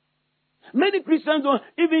manifestation. Many Christians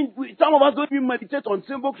some of us don't even meditate on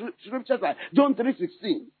simple scriptures like John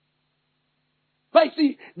 3:16. But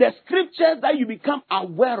see, the scriptures that you become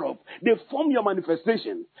aware of, they form your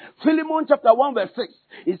manifestation. Philemon chapter 1 verse 6.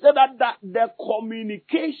 He said that the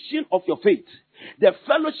communication of your faith, the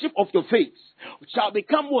fellowship of your faith shall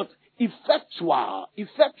become what? Effectual.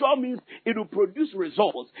 Effectual means it will produce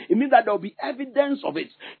results. It means that there will be evidence of it.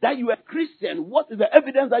 That you are a Christian. What is the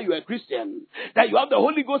evidence that you are a Christian? That you have the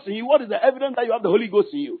Holy Ghost in you. What is the evidence that you have the Holy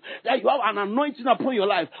Ghost in you? That you have an anointing upon your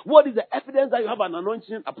life. What is the evidence that you have an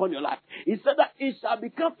anointing upon your life? He said that it shall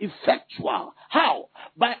become effectual. How?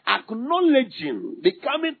 By acknowledging,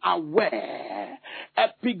 becoming aware,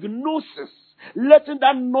 epignosis, letting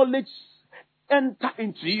that knowledge enter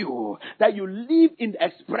into you, that you live in the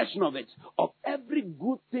expression of it, of every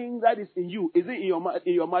good thing that is in you. Is it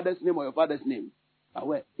in your mother's name or your father's name?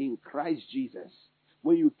 Aware in Christ Jesus.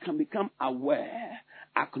 When you can become aware,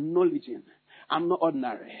 acknowledging, I'm not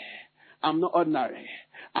ordinary. I'm not ordinary.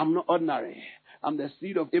 I'm not ordinary. I'm the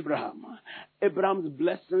seed of Abraham. Abraham's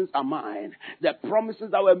blessings are mine. The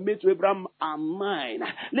promises that were made to Abraham are mine.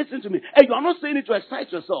 Listen to me. Hey, you are not saying it to excite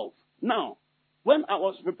yourself. Now, when I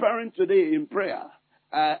was preparing today in prayer,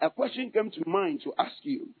 a question came to mind to ask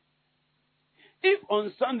you. If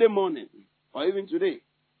on Sunday morning, or even today,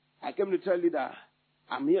 I came to tell you that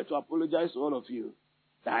I'm here to apologize to all of you,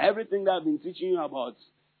 that everything that I've been teaching you about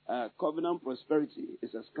covenant prosperity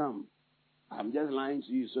is a scam. I'm just lying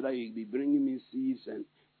to you so that you'll be bringing me seeds and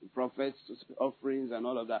prophets, offerings and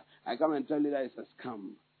all of that. I come and tell you that it's a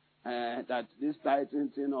scam. That this tithing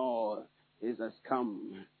thing is a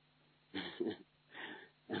scam.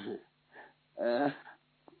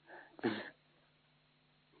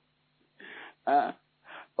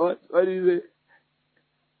 What is it?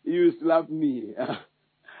 You slap me.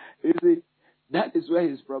 You see, that is where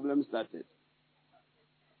his problem started.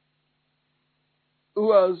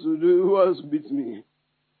 Who else beats me?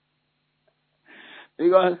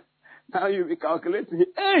 Because now you be calculating.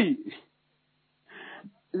 Hey,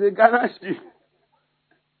 it's a Ganashi.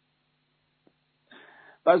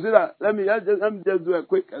 Pastor, let me just do a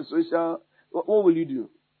quick social. What will you do?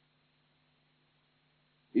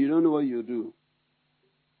 You don't know what you do.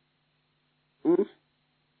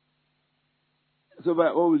 So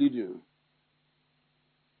what will you do?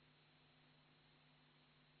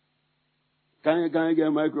 Can you get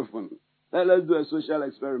a microphone? Let's do a social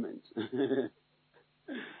experiment.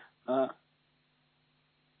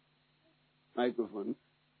 Microphone.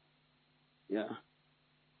 Yeah.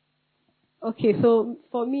 Okay, so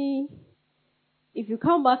for me, if you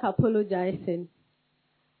come back apologizing,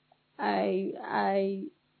 I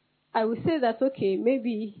would say that, okay,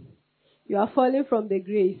 maybe you are falling from the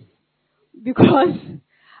grace, because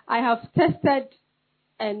I have tested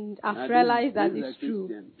and I've realized that it's true.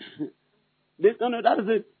 No, that is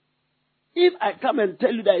it. If I come and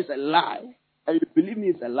tell you that it's a lie, and you believe me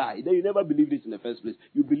it's a lie, then you never believed it in the first place.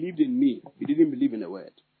 You believed in me. You didn't believe in the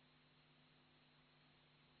word.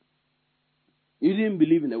 You didn't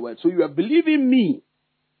believe in the word. So you are believing me.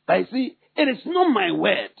 But you see, it is not my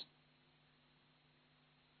word.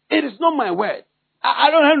 It is not my word.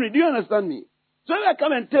 I don't, Henry, do you understand me? So if I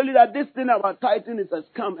come and tell you that this thing about tithing is a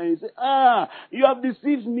scam, and you say, you have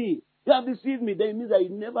deceived me. You have deceived me. Then it means that you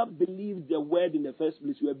never believed the word in the first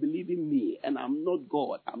place. You are believing me, and I'm not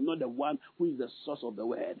God. I'm not the one who is the source of the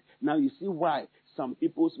word. Now you see why some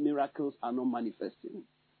people's miracles are not manifesting.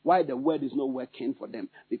 Why the word is not working for them.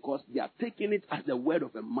 Because they are taking it as the word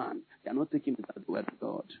of a man. They are not taking it as the word of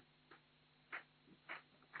God.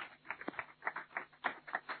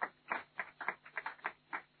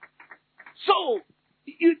 So,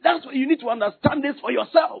 that's what you need to understand this for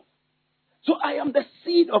yourself. So I am the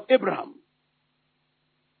seed of Abraham.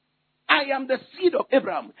 I am the seed of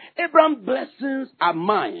Abraham. Abraham's blessings are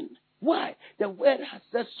mine. Why? The word has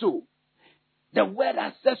said so. The word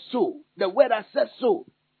has said so. The word has said so.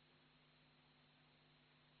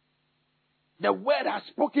 The word has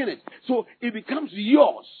spoken it. So it becomes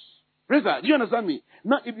yours. Praise God. Do you understand me?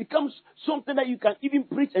 Now it becomes something that you can even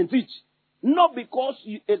preach and teach. Not because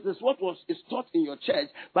it is what is taught in your church,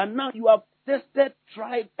 but now you have tested,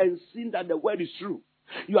 tried, and seen that the word is true.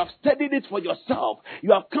 You have studied it for yourself.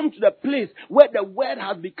 You have come to the place where the word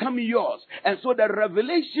has become yours. And so the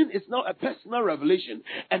revelation is now a personal revelation.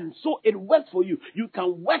 And so it works for you. You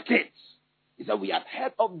can work it. He said, we have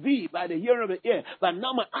heard of thee by the hearing of the ear, but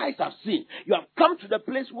now my eyes have seen. You have come to the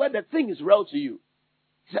place where the thing is real to you.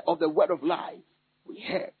 He said, of the word of life, we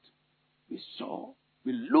heard, we saw,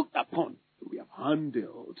 we looked upon, we have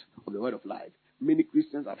handled of the word of life. Many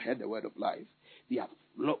Christians have heard the word of life. They have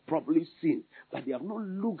probably seen, but they have not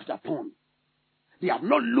looked upon. They have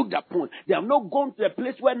not looked upon. They have not gone to a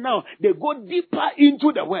place where now they go deeper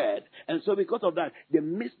into the word. And so because of that, they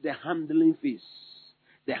miss the handling phase.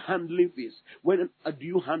 The handling phase. When do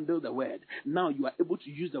you handle the word? Now you are able to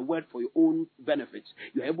use the word for your own benefits.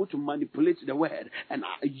 You are able to manipulate the word and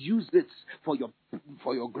use it for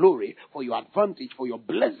your glory, for your advantage, for your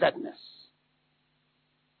blessedness.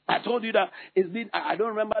 I told you that I don't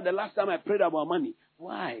remember the last time I prayed about money.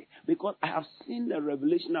 Why? Because I have seen the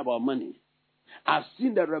revelation about money. I've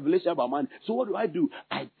seen the revelation about money. So what do?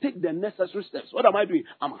 I take the necessary steps. What am I doing?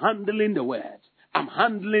 I'm handling the word. I'm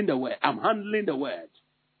handling the word. I'm handling the word.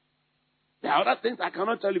 There are other things I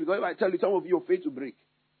cannot tell you, because if I tell you, some of you are faith to break.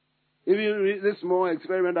 Even this small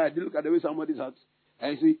experiment I did, look at the way somebody's heart.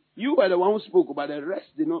 And you see, you were the one who spoke, but the rest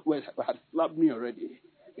did not, had slapped me already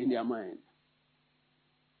in their mind.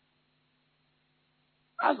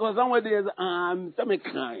 As for somebody else, let me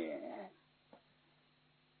cry.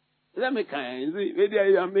 Maybe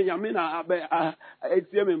I mean,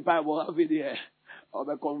 it's him in Bible, have it or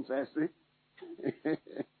be confessing.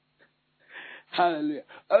 Hallelujah.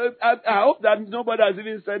 I hope that nobody has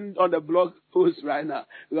even sent on the blog post right now.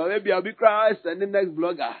 Because maybe I'll be crying and the next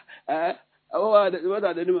blogger. What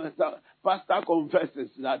are the names? Pastor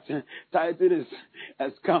confesses that tithing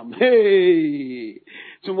has come. Hey!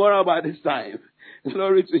 Tomorrow by this time.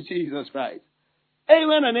 Glory to Jesus Christ.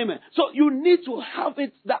 Amen and amen. So you need to have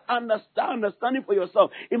it, that understanding for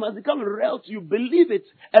yourself. It must become real to you. Believe it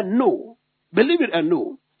and know. Believe it and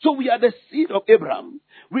know. So we are the seed of Abraham.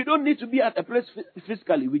 We don't need to be at a place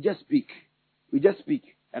physically. We just speak. We just speak.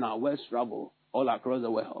 And our words travel all across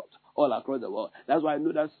the world. All across the world. That's why I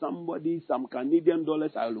know that some Canadian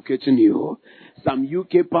dollars are locating you. Some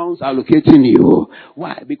UK pounds are locating you.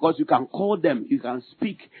 Why? Because you can call them. You can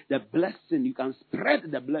speak the blessing. You can spread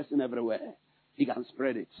the blessing everywhere. You can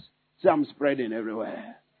spread it. So I'm spreading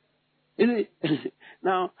everywhere.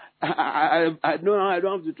 Now, I don't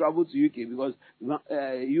have to travel to UK because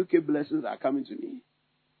UK blessings are coming to me.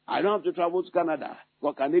 I don't have to travel to Canada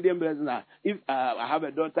because Canadian blessings are. If I have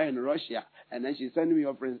a daughter in Russia and then she's sending me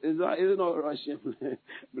offerings, it's not Russian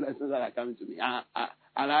blessings that are coming to me. And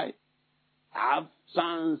I have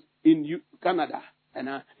sons in Canada And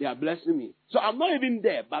they are blessing me. So I'm not even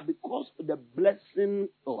there. But because of the blessing,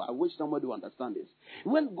 I wish somebody would understand this.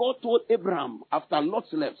 When God told Abraham, after Lot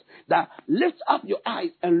left, that lift up your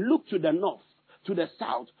eyes and look to the north, to the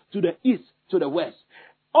south, to the east, to the west.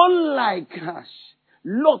 Unlike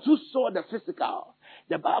Lot, who saw the physical,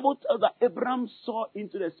 the Bible tells that Abraham saw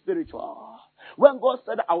into the spiritual. When God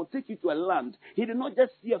said, I will take you to a land, he did not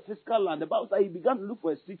just see a physical land. The Bible said he began to look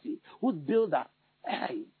for a city whose builder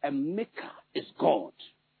and maker is God.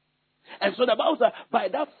 And so the Bible said, by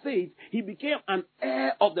that faith, he became an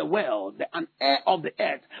heir of the world, an heir of the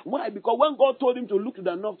earth. Why? Because when God told him to look to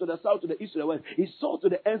the north, to the south, to the east, to the west, he saw to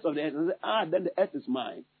the ends of the earth and said, then the earth is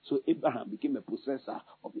mine. So Abraham became a possessor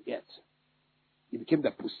of the earth. He became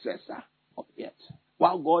the possessor of the earth.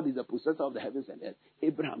 While God is the possessor of the heavens and earth,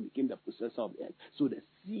 Abraham became the possessor of the earth. So the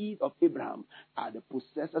seed of Abraham are the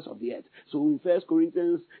possessors of the earth. So in 1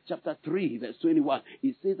 Corinthians chapter 3, verse 21,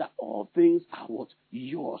 it says that all things are what?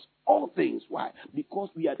 Yours. All things. Why? Because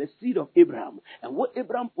we are the seed of Abraham. And what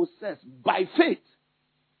Abraham possessed by faith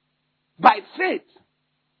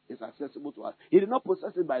is accessible to us. He did not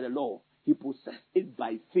possess it by the law. He possessed it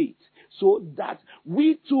by faith. So that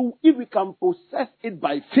we too, if we can possess it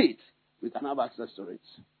by faith, we can have access to it.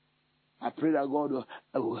 I pray that God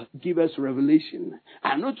will give us revelation.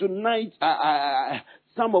 I know tonight,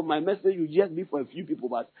 some of my message will just be for a few people,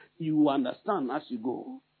 but you will understand as you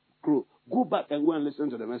go. Go back and go and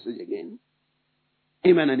listen to the message again.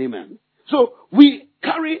 Amen and amen. So we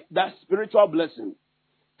carry that spiritual blessing.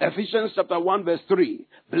 Ephesians chapter 1 verse 3.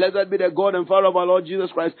 Blessed be the God and Father of our Lord Jesus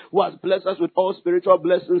Christ, who has blessed us with all spiritual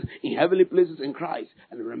blessings in heavenly places in Christ.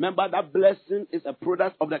 And remember that blessing is a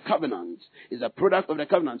product of the covenant. It's a product of the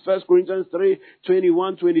covenant. 1 Corinthians 3,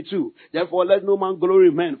 21, 22. Therefore let no man glory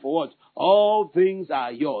in men, for what? All things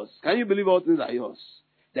are yours. Can you believe all things are yours?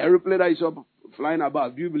 The aeroplane that you saw flying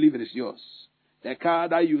above, do you believe it is yours? The car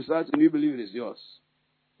that you search, do you believe it is yours?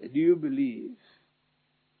 Do you believe?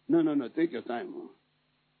 No. Take your time.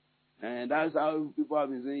 And that's how people have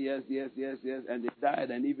been saying yes, yes, yes, yes. And they died,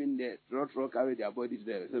 and even the truck carried their bodies to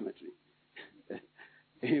the cemetery.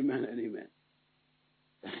 Amen and amen.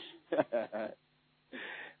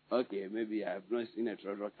 Okay, maybe I have not seen a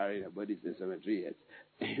truck carry their bodies to the cemetery yet.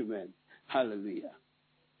 Amen. Hallelujah.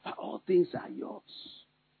 But all things are yours.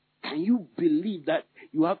 Can you believe that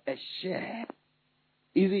you have a share?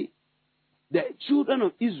 You see, the children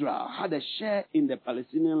of Israel had a share in the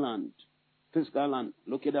Palestinian land. Physical land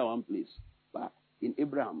located at one place. But in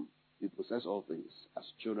Abraham, we possess all things as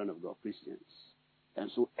children of God, Christians.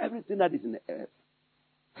 And so everything that is in the earth,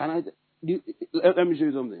 let me show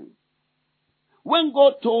you something. When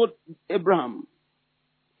God told Abraham,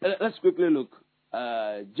 let's quickly look.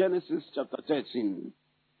 Genesis chapter 13.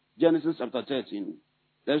 Genesis chapter 13.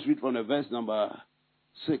 Let's read from the verse number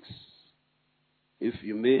 6. If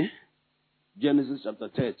you may. Genesis chapter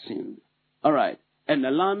 13. All right. And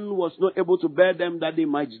the land was not able to bear them that they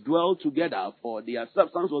might dwell together, for their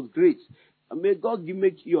substance was great. And may God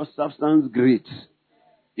make your substance great.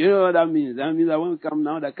 You know what that means? That means that when we come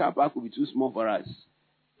now, the car park will be too small for us.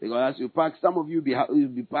 Because as you park, some of you will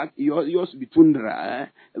be parked, yours will be Tundra.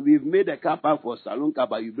 We've made a car park for Salon car,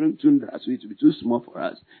 but you bring Tundra, so it will be too small for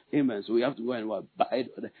us. Amen. So we have to go and buy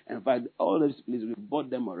it. And find all those places, we bought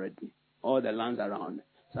them already. All the lands around.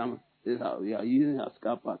 This is how we are using as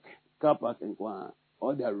car park. Car park and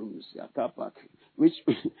all their rooms, yeah, car park. Which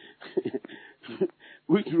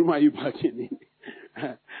room are you parking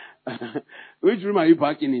in? Which room are you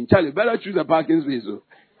parking in? Charlie, better choose a parking space. So.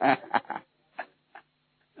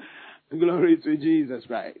 Glory to Jesus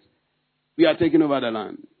Christ. We are taking over the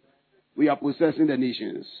land. We are possessing the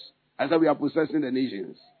nations. I said we are possessing the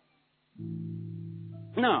nations.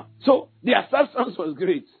 Now, so their substance was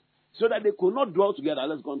great, so that they could not dwell together.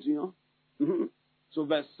 Let's continue. Mm-hmm. So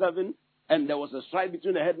verse 7, and there was a strife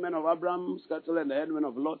between the headmen of Abraham's cattle and the headmen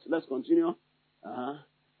of Lot. Let's continue.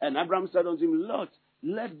 And Abraham said unto him, Lot,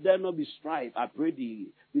 let there not be strife, I pray thee,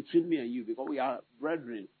 between me and you, because we are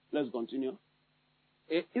brethren. Let's continue.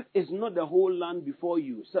 If it's not the whole land before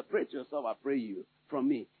you, separate yourself, I pray you, from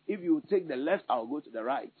me. If you take the left, I'll go to the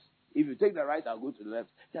right. If you take the right, I'll go to the left.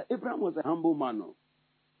 That Abraham was a humble man.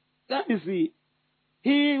 Let me see.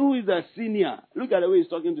 He who is a senior, look at the way he's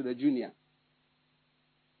talking to the junior.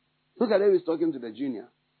 Look at the way he's talking to the junior.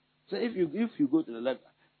 So if you go to the left,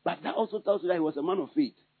 but that also tells you that he was a man of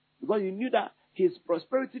faith. Because you knew that his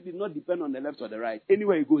prosperity did not depend on the left or the right.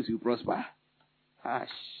 Anywhere he goes, he'll prosper. Hush.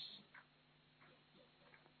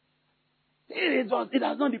 It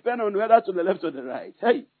does not depend on whether to the left or the right.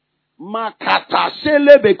 Hey.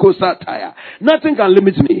 Nothing can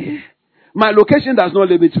limit me. My location does not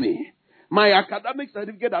limit me. My academic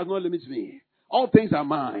certificate does not limit me. All things are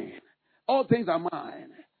mine. All things are mine.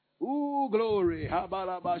 Ooh, glory.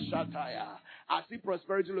 Habalabashataya. I see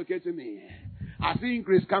prosperity locating me. I see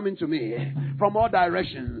increase coming to me from all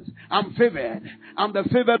directions. I'm favored. I'm the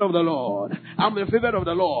favored of the Lord. I'm the favored of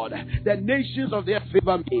the Lord. The nations of the earth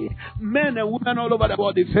favor me. Men and women all over the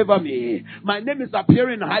world, they favor me. My name is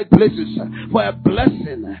appearing in high places for a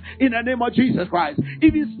blessing in the name of Jesus Christ.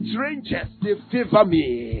 Even strangers, they favor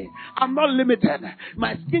me. I'm not limited.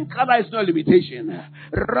 My skin color is no limitation.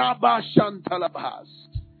 Rabba Shantalabas.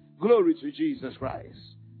 Glory to Jesus Christ.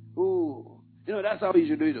 Ooh. You know, that's how you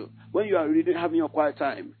should do it. When you are reading, having your quiet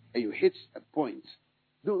time, and you hit a point,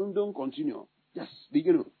 don't continue. Just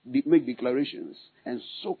begin to make declarations and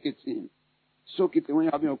soak it in. Soak it in when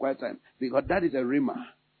you're having your quiet time. Because that is a rhema.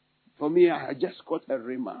 For me, I just caught a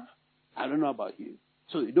rhema. I don't know about you.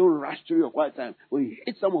 So you don't rush through your quiet time. When you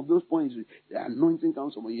hit some of those points, the anointing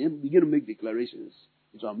comes from you. Begin to make declarations.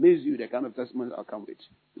 It will amaze you the kind of testimonies I'll come with.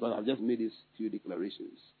 Because I've just made these few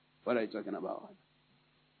declarations. What are you talking about?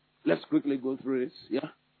 Let's quickly go through this. Yeah?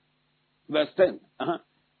 Verse 10.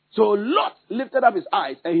 So Lot lifted up his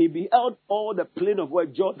eyes, and he beheld all the plain of where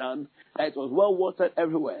Jordan, it was well watered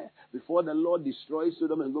everywhere, before the Lord destroyed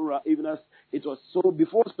Sodom and Gomorrah, even as it was so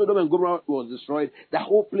before Sodom and Gomorrah was destroyed. The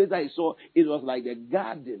whole place that he saw, it was like the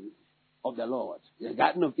garden of the Lord, the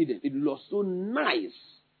Garden of Eden. It was so nice.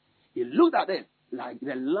 He looked at it like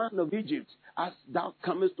the land of Egypt, as thou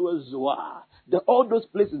comest to a Zoar. All those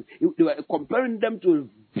places, they were comparing them to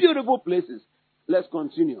beautiful places. Let's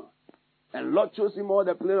continue. And Lot chose him all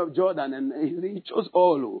the plain of Jordan, and he chose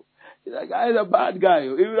all. The guy is a bad guy.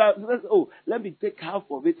 He says, oh, let me take half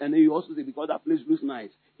of it, and then you also say, because that place looks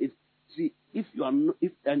nice.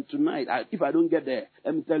 And tonight, if I don't get there,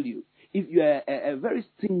 let me tell you, if you are a very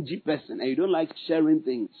stingy person and you don't like sharing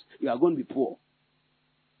things, you are going to be poor.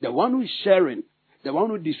 The one who is sharing, the one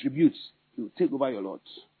who distributes, he will take over your lots.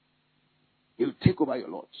 He will take over your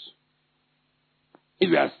lots. If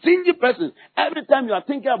you are a stingy person, every time you are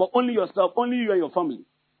thinking about only yourself, only you and your family.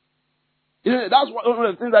 You know, that's one of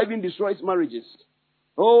the things that even destroys marriages.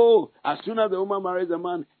 Oh, as soon as the woman marries a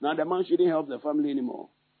man, now the man shouldn't help the family anymore.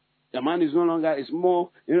 The man is no longer, it's more,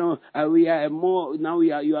 you know, we are more, now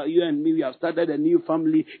we are, you and me, we have started a new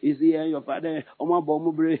family. Is here, your father,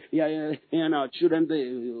 and our children,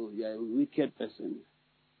 you are a wicked person.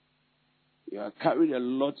 You are carried a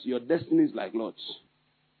lot, your destiny is like lots.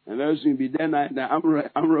 And very soon be there, the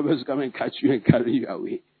arm robbers come and catch you and carry you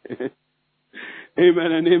away.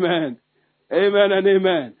 Amen and amen. Amen and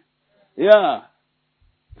amen. Yeah.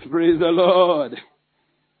 Praise the Lord.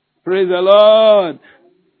 Praise the Lord.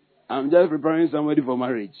 I'm just preparing somebody for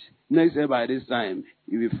marriage. Next year by this time,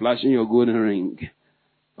 you'll be flashing your golden ring.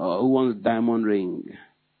 Who wants a diamond ring?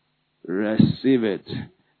 Receive it.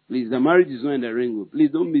 Please, the marriage is not in the ring.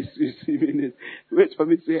 Please don't miss receiving it. Wait for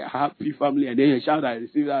me to say happy family, and then you shout, I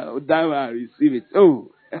receive that. Oh, diamond, I receive it.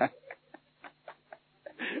 Oh.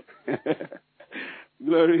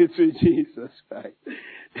 Glory to Jesus Christ.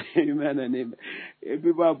 Amen and amen. If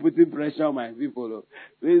people are putting pressure on my people,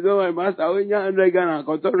 please don't my master. When you're 100 Ghana, I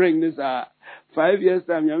got to ring this 5 years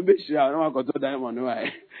time. You'll be sure I don't got to diamond.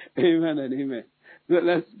 Why? Amen and amen. So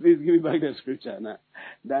let's please give me back the scripture now.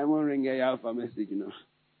 Diamond ring, I have a message, you know.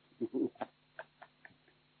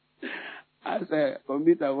 I said,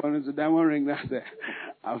 computer wanted to diamond ring. I said,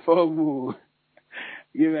 I fall.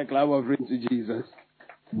 Give a clap of ring to Jesus.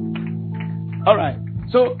 All right.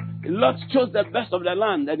 So Lot chose the best of the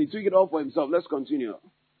land and he took it all for himself. Let's continue.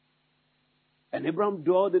 And Abraham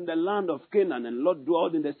dwelled in the land of Canaan, and Lot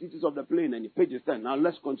dwelled in the cities of the plain. And he paid his time. Now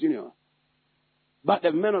let's continue. But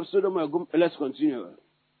the men of Sodom were good. Let's continue.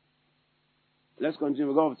 Let's continue.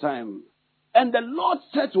 Because of time. And the Lord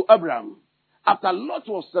said to Abraham, after Lot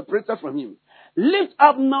was separated from him, lift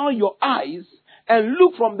up now your eyes and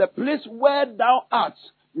look from the place where thou art,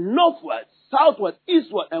 northward, southward,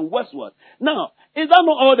 eastward, and westward. Now, is that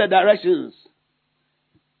not all the directions?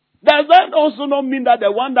 Does that also not mean that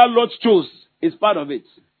the one that Lot chose is part of it?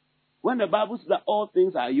 When the Bible says that all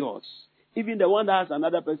things are yours, even the one that has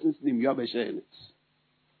another person's name, you have a share in it.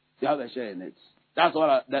 You have a share in it. That's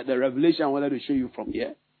what the revelation I wanted to show you from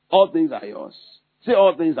here. All things are yours. Say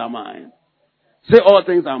all things are mine. Say all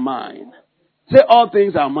things are mine. Say all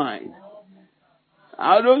things are mine.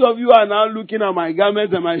 And those of you are now looking at my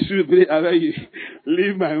garments and my shoes, please, I beg you,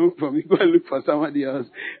 leave my room for me. Go and look for somebody else.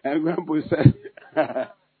 And go and possess.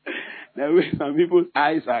 The way some people's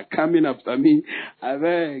eyes are coming after me. I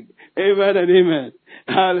beg. Amen and amen.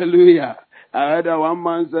 Hallelujah. I heard that one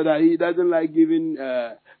man said that he doesn't like giving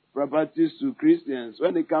properties to Christians.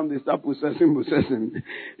 When they come, they start possessing.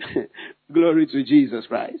 Glory to Jesus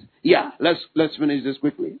Christ. Yeah, let's finish this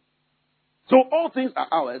quickly. So all things are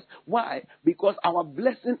ours. Why? Because our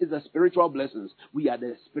blessing is the spiritual blessings. We are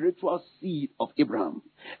the spiritual seed of Abraham.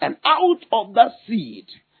 And out of that seed,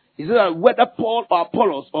 he said that whether Paul or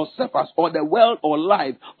Apollos or Cephas or the world or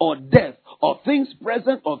life or death or things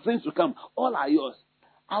present or things to come, all are yours.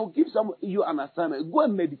 I'll give you an assignment. Go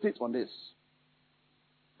and meditate on this.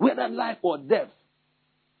 Whether life or death,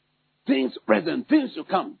 things present, things to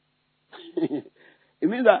come. It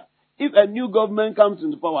means that if a new government comes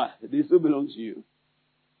into power, they still belong to you.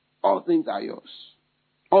 All things are yours.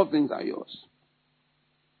 All things are yours.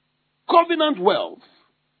 Covenant wealth.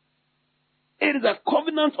 It is a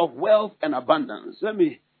covenant of wealth and abundance.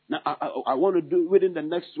 I want to do within the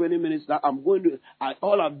next 20 minutes that I'm going to,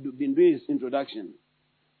 all I've been doing is introduction.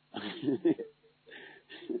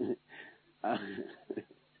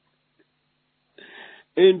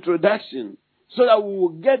 Introduction. So that we will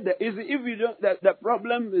get the, if you don't, the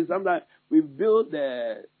problem is sometimes we build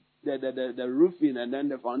the roofing and then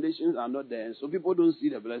the foundations are not there. So people don't see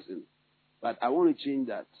the blessing. But I want to change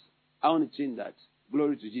that.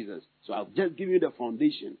 Glory to Jesus. So I'll just give you the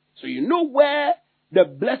foundation. So you know where the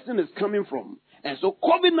blessing is coming from. And so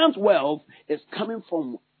covenant wealth is coming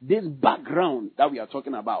from this background that we are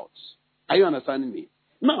talking about. Are you understanding me?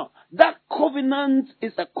 Now, that covenant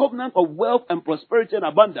is a covenant of wealth and prosperity and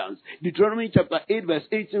abundance. Deuteronomy chapter 8 verse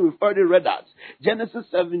 18, we've already read that. Genesis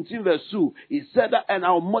 17 verse 2, he said that, and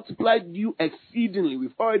I'll multiply you exceedingly.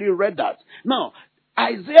 We've already read that. Now,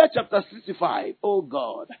 Isaiah chapter 65, oh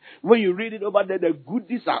God, when you read it over there, the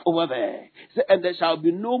goodies are over there. And there shall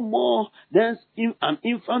be no more than an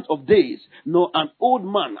infant of days, nor an old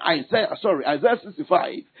man. Isaiah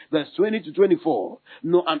 65, verse 20 to 24.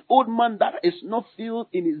 Nor an old man that is not filled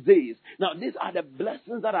in his days. Now, these are the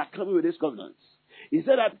blessings that are coming with this covenant. He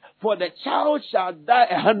said that, for the child shall die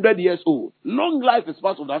 100 years old. Long life is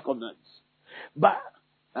part of that covenant. But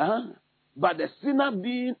the sinner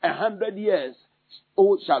being 100 years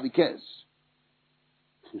old shall be cursed.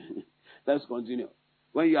 Let's continue.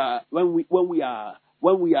 When we are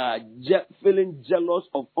feeling jealous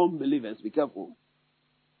of unbelievers, be careful.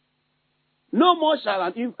 No more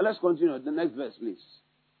shall let's continue the next verse, please.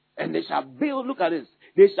 And they shall build. Look at this.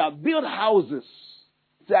 They shall build houses.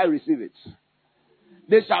 Say, I receive it.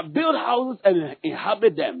 They shall build houses and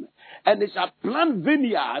inhabit them, and they shall plant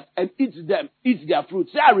vineyards and eat their fruit.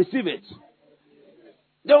 Say, I receive it.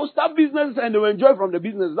 They will start business and they will enjoy from the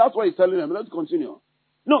business. That's what he's telling them. Let's continue.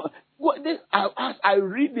 No, as I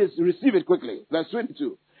read this, receive it quickly. Verse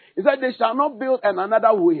 22. He said, they shall not build and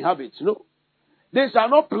another will inhabit. No. They shall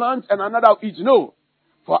not plant and another will eat. No.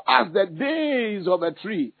 For as the days of a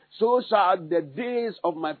tree, so shall the days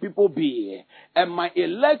of my people be. And my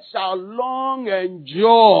elect shall long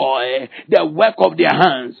enjoy the work of their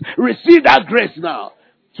hands. Receive that grace now.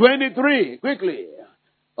 23. Quickly.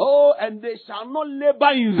 Oh, and they shall not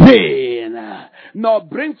labor in vain, nor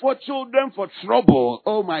bring forth children for trouble.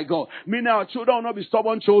 Oh my God. Meaning our children will not be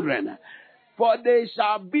stubborn children. For they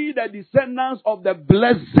shall be the descendants of the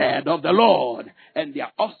blessed of the Lord, and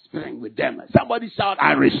their offspring with them. Somebody shout,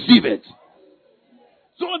 I receive it.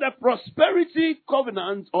 So the prosperity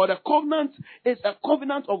covenant, or the covenant, is a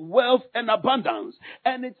covenant of wealth and abundance.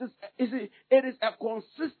 And it is a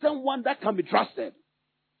consistent one that can be trusted.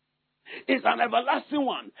 It's an everlasting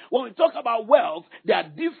one. When we talk about wealth, there are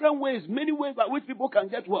different ways, many ways by which people can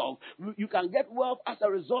get wealth. You can get wealth as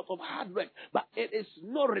a result of hard work, but it is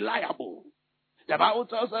not reliable. The Bible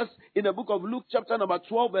tells us in the book of Luke chapter number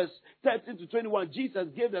 12 verse 13 to 21, Jesus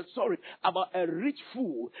gave the story about a rich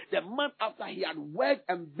fool. The man, after he had worked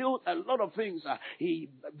and built a lot of things, he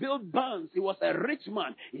built barns. He was a rich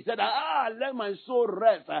man. He said, let my soul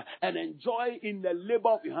rest and enjoy in the labor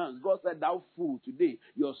of your hands. God said, thou fool, today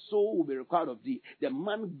your soul will be required of thee. The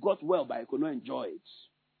man got well, but he could not enjoy it.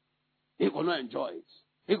 He could not enjoy it.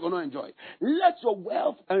 He could not enjoy it. Let your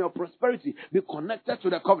wealth and your prosperity be connected to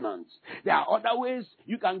the covenant. There are other ways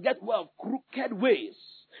you can get wealth, crooked ways.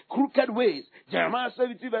 Crooked ways. Jeremiah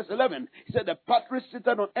 70 verse 11. He said, the partridge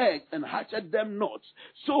sitteth on eggs and hatcheth them not.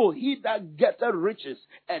 So he that getteth riches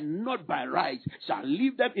and not by right shall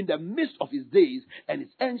leave them in the midst of his days, and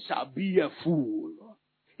his end shall be a fool.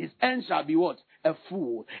 His end shall be what? A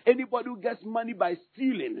fool. Anybody who gets money by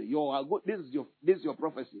stealing, this is your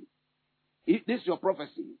prophecy. This is your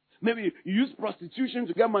prophecy. Maybe you use prostitution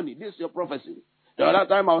to get money. This is your prophecy. The other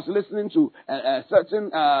time I was listening to a certain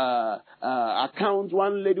account.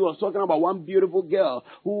 One lady was talking about one beautiful girl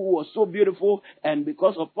who was so beautiful, and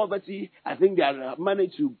because of poverty, I think they had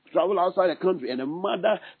managed to travel outside the country, and the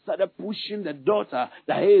mother started pushing the daughter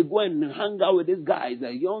that, hey, go and hang out with this guy. He's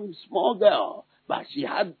a young, small girl. But she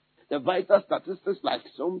had the vital statistics like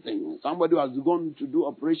something. Somebody was going to do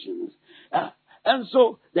operations. And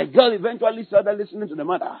so the girl eventually started listening to the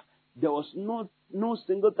mother. There was no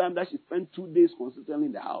single time that she spent 2 days consistently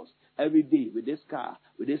in the house. Every day with this car,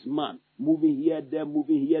 with this man, moving here, there,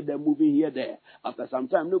 moving here, there, moving here, there. After some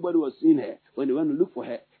time, nobody was seeing her. When they went to look for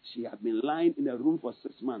her, she had been lying in a room for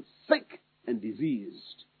 6 months, sick and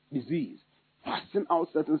diseased, passing out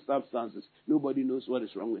certain substances. Nobody knows what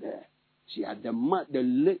is wrong with her. She had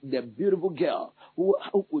the beautiful girl who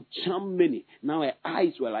could charm many. Now her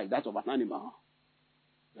eyes were like that of an animal.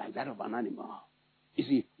 Like that of an animal. You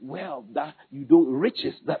see, wealth that you don't,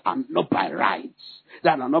 riches that are not by rights.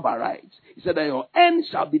 That are not by rights. He said that your end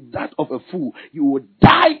shall be that of a fool. You will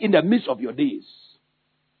die in the midst of your days.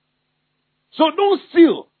 So don't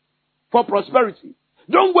steal for prosperity.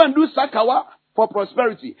 Don't go and do sakawa for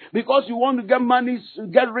prosperity. Because you want to get money,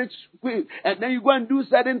 get rich quick, and then you go and do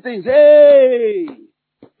certain things. Hey!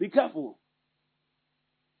 Be careful.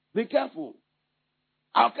 Be careful.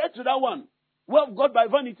 I'll get to that one. Wealth got by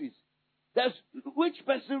vanities. There's which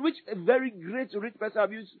very great rich person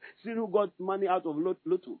have you seen who got money out of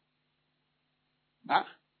lotto? Huh?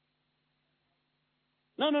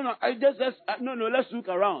 No. Let's look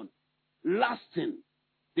around. Lasting.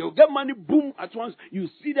 They'll get money, boom, at once. You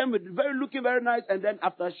see them looking very nice, and then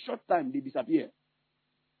after a short time, they disappear.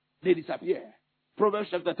 Proverbs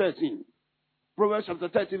chapter 13. Proverbs chapter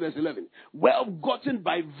 13, verse 11. Wealth gotten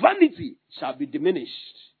by vanity shall be diminished,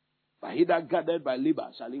 but he that gathered by labor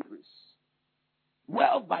shall increase.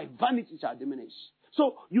 Wealth by vanity shall diminish.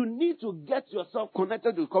 So you need to get yourself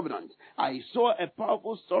connected to covenant. I saw a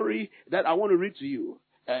powerful story that I want to read to you.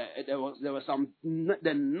 There were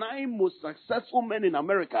the 9 most successful men in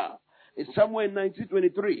America. It's somewhere in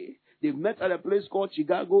 1923. They met at a place called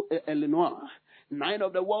Chicago, Illinois. 9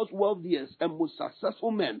 of the world's wealthiest and most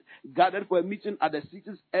successful men gathered for a meeting at the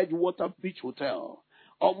city's Edgewater Beach Hotel.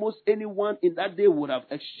 Almost anyone in that day would have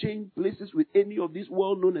exchanged places with any of these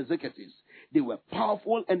well-known executives. They were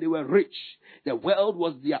powerful and they were rich. The world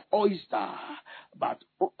was their oyster. But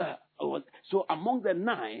so among the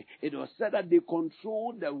 9, it was said that they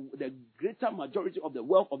controlled the greater majority of the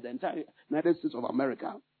wealth of the entire United States of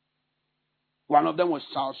America. One of them was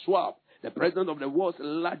Charles Schwab, the president of the world's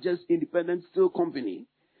largest independent steel company.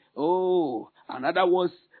 Another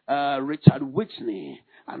was Richard Whitney.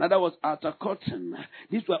 Another was Arthur Cotton.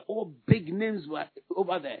 These were all big names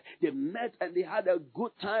over there. They met and they had a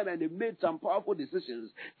good time and they made some powerful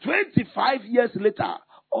decisions. 25 years later,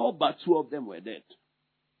 all but 2 of them were dead.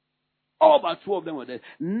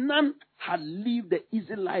 None had lived the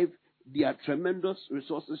easy life their tremendous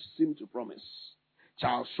resources seemed to promise.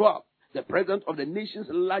 Charles Schwab, the president of the nation's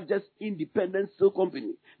largest independent steel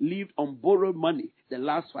company, lived on borrowed money the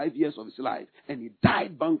last 5 years of his life, and he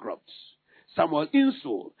died bankrupt. Samuel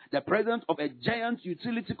Insull, the president of a giant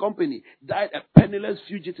utility company, died a penniless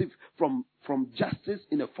fugitive from justice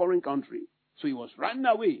in a foreign country. So he was running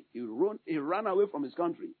away. He ran away from his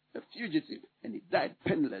country, a fugitive, and he died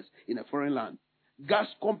penniless in a foreign land. Gas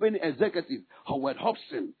company executive Howard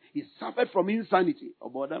Hobson, he suffered from insanity.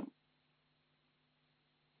 About them.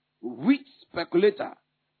 Wheat speculator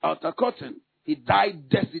Arthur Cotton, he died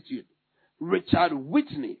destitute. Richard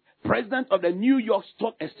Whitney, president of the New York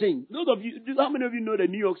Stock Exchange. How many of you know the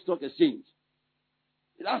New York Stock Exchange?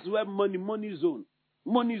 That's where money zone.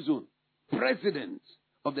 President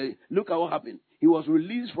of the, look at what happened. He was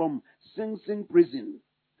released from Sing Sing prison.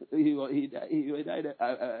 He died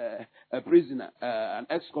a prisoner, an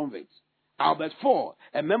ex-convict. Albert Ford,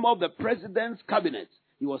 a member of the president's cabinet.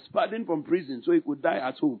 He was pardoned from prison so he could die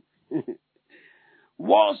at home.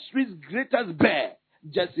 Wall Street's greatest bear,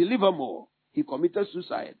 Jesse Livermore, he committed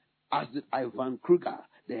suicide, as did Ivan Kruger,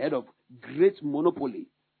 the head of Great Monopoly.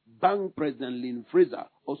 Bank President Lynn Fraser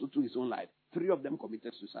also took his own life. 3 of them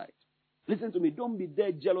committed suicide. Listen to me, don't be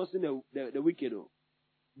there jealous in the wicked.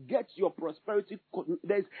 Get your prosperity.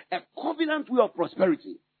 There's a covenant way of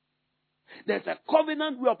prosperity. There's a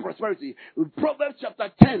covenant way of prosperity. Proverbs chapter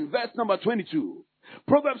 10, verse number 22.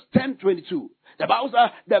 Proverbs 10:22. The Bible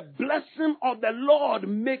says, the blessing of the Lord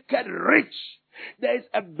maketh rich. There is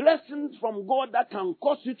a blessing from God that can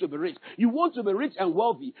cause you to be rich. You want to be rich and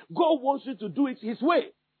wealthy. God wants you to do it His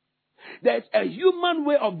way. There's a human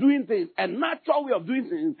way of doing things, a natural way of doing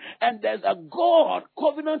things, and there's a God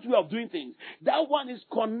covenant way of doing things. That one is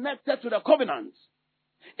connected to the covenant.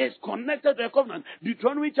 It's connected to the covenant.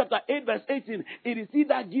 Deuteronomy chapter 8 verse 18. It is He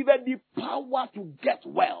that giveth thee power to get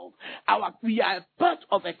wealth. We are a part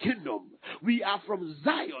of a kingdom. We are from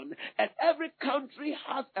Zion, and every country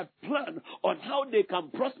has a plan on how they can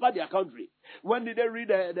prosper their country. When did they read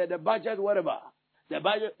the budget, whatever? The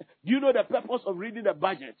budget. Do you know the purpose of reading the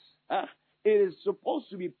budget? It is supposed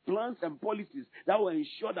to be plans and policies that will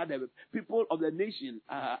ensure that the people of the nation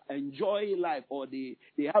enjoy life, or they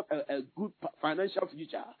have a good financial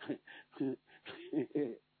future.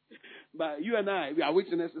 But you and I, we are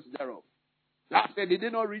witnesses thereof. Last year, they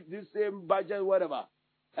did not read this same budget, whatever.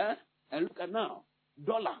 And look at now.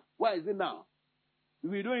 Dollar. Where is it now?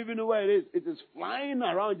 We don't even know where it is. It is flying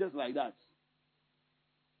around just like that.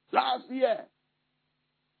 Last year,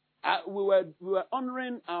 we were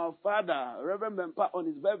honoring our father, Reverend Bempa, on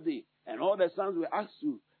his birthday. And all the sons were asked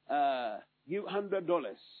to give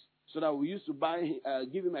 $100 so that we used to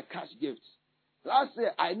give him a cash gift. Last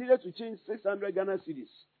year, I needed to change 600 Ghana cedis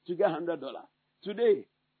to get $100. Today,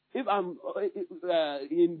 if I'm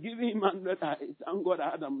in giving him 100, thank God I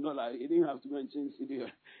had $1. He didn't have to go and change cedi.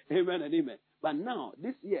 Amen and amen. But now,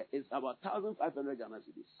 this year, it's about 1,500 Ghana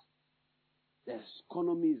cedis. The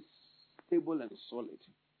economy is stable and solid.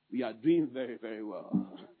 We are doing very, very well.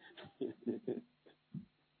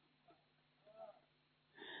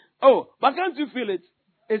 Oh, but can't you feel it?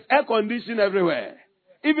 It's air conditioned everywhere.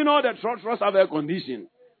 Even all the trucks have air conditioning.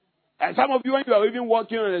 And some of you, when you are even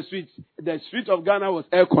walking on the street of Ghana was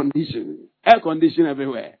air conditioned. Air conditioned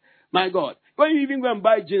everywhere. My God. When you even go and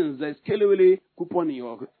buy jeans, there's Kelewele coupon in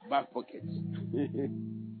your back pocket.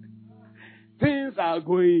 Things are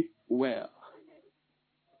going well.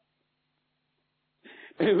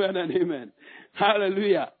 Amen and amen.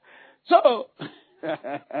 Hallelujah. So,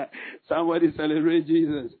 somebody celebrate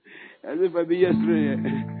Jesus. As if I be yesterday.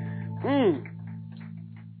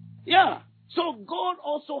 Yeah. So God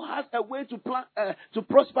also has a way to plan to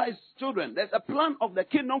prosper His children. There's a plan of the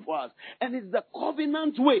kingdom for us, and it's the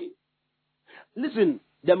covenant way. Listen,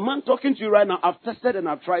 the man talking to you right now, I've tested and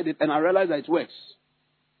I've tried it, and I realized that it works.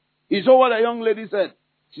 You saw what the young lady said.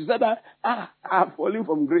 She said that I'm falling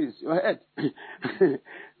from grace. Your head.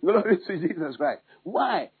 Glory to Jesus Christ.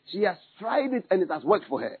 Why? She has tried it and it has worked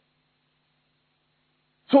for her.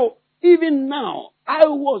 So even now, I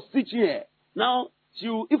was teaching her. Now,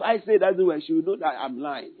 if I say that way, she will know that I'm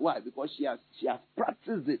lying. Why? Because she has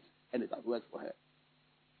practiced it and it has worked for her.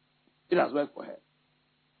 It has worked for her.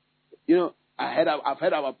 You know, I've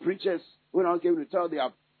heard our preachers when I came to tell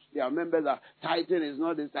their members that tithing is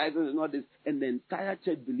not this, tithing is not this, and the entire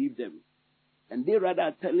church believed them. And they rather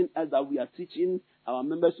are telling us that we are teaching our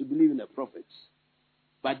members to believe in the prophets.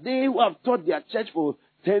 But they who have taught their church for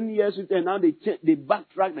 10 years, and now they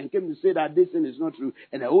backtracked and came to say that this thing is not true,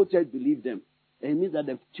 and the whole church believed them. And it means that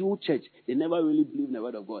the true church, they never really believed in the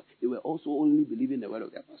word of God. They were also only believing the word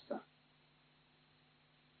of their pastor.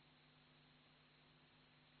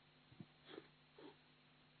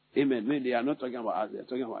 Amen. When they are not talking about us, they are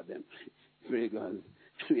talking about them. Pray God.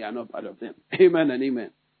 We are not part of them. Amen and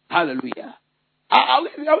amen. Hallelujah. Are we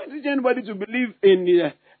teaching anybody to believe in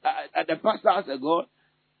the pastor as a God?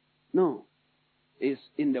 No. It's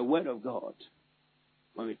in the word of God.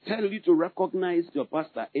 When we tell you to recognize your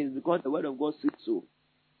pastor, it's because the word of God says so.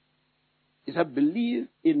 It says, believe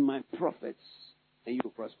in my prophets and you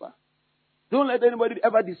will prosper. Don't let anybody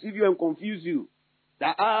ever deceive you and confuse you.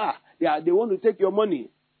 That they want to take your money.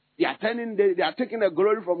 They are taking the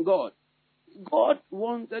glory from God. God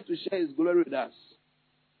wanted to share His glory with us.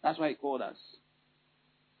 That's why He called us.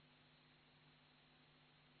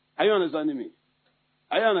 Are you understanding me?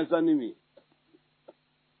 Are you understanding me?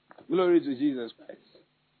 Glory to Jesus Christ.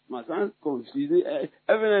 My son's confused.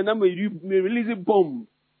 Every time you release a bomb.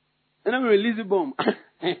 And I'm release a bomb.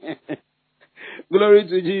 Glory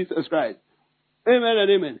to Jesus Christ. Amen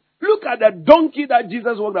and amen. Look at the donkey that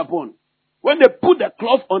Jesus walked upon. When they put the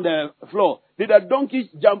cloth on the floor, did the donkey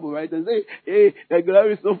jump, right? And say, hey, the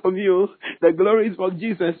glory is not from you. The glory is from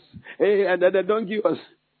Jesus. Hey, and then the donkey was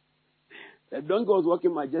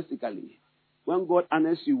walking majestically. When God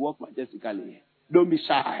honors you, walk majestically. Don't be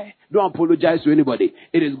shy. Don't apologize to anybody.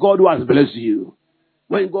 It is God who has blessed you.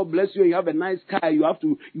 When God bless you and you have a nice car, you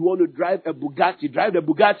want to drive a Bugatti, drive the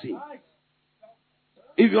Bugatti.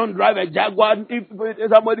 If you don't drive a Jaguar,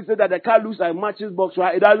 if somebody says that the car looks like a matches box,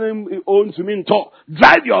 right? It doesn't own to mean talk.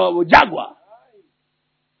 Drive your Jaguar.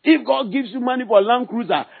 If God gives you money for a Land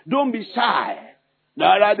Cruiser, don't be shy. The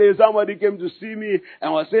other day, somebody came to see me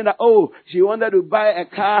and was saying that, she wanted to buy a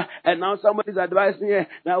car, and now somebody's advising her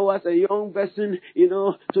that was a young person,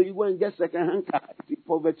 so you go and get second-hand car. It's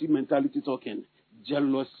poverty mentality talking.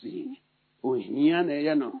 Jealousy. I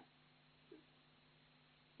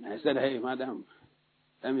said, hey, madam,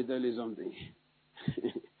 let me tell you something.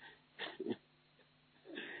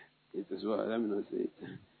 It is well, let me not say it.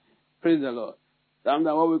 Praise the Lord.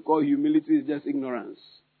 Sometimes what we call humility is just ignorance.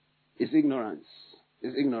 It's ignorance.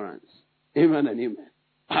 It's ignorance. Amen and amen.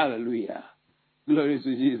 Hallelujah. Glory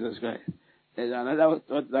to Jesus Christ. There's another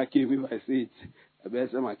thought that came if I say it. I better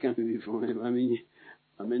say I can't be from him.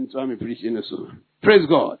 I'm preaching also. Praise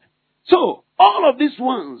God. So, all of these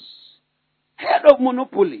ones, head of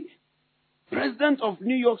monopoly, president of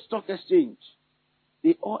New York Stock Exchange,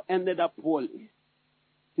 they all ended up poorly.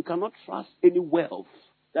 You cannot trust any wealth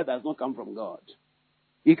that does not come from God.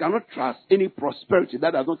 You cannot trust any prosperity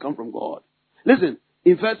that does not come from God. Listen,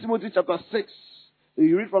 in 1 Timothy chapter 6,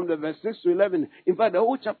 you read from the verse 6 to 11. In fact, the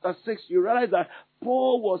whole chapter 6, you realize that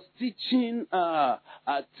Paul was teaching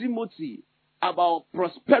Timothy about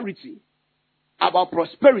prosperity. About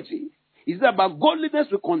prosperity. He said about godliness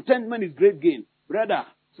with contentment is great gain. Brother,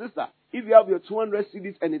 sister, if you have your 200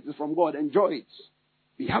 CDs and it is from God, enjoy it.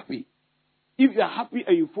 Be happy. If you are happy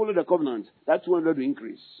and you follow the covenant, that 200 will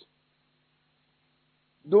increase.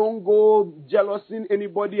 Don't go jealousing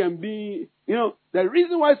anybody and be, the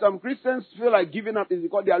reason why some Christians feel like giving up is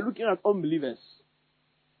because they are looking at unbelievers.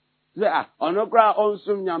 Say, you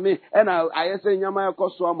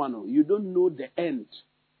don't know the end.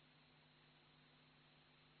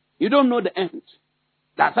 You don't know the end.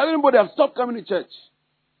 That's how everybody have stopped coming to church.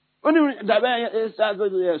 And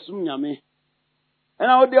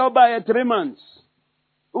now they are by 3 months.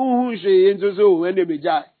 When they be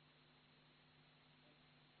die.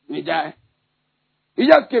 He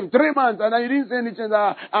just came 3 months and he didn't say anything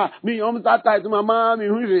that, me, I'm that tight to my mom,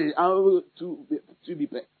 two be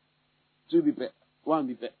pet. 2 be pet. 1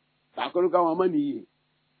 be pet. I could look at my money.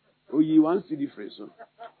 Oh, you want to see the phrase.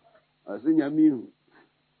 I say, Yami.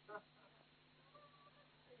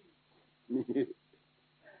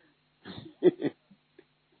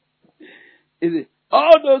 Is it?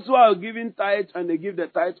 All those who are giving tithe and they give the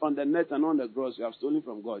tithe on the net and on the gross, you have stolen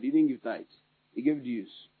from God. He didn't give tithe. He gave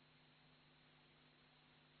dues.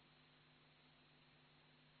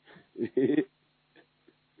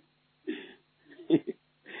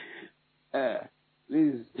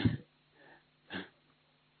 Please.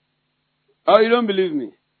 Oh, you don't believe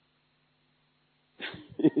me?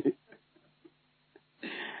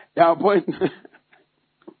 Your point.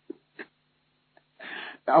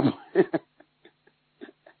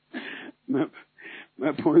 My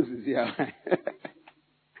point is here.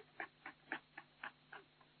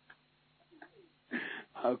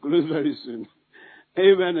 I'll close very soon.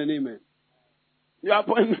 Amen and amen. Your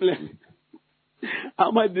appointment.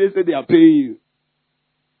 How much do they say they are paying you?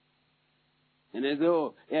 And they say,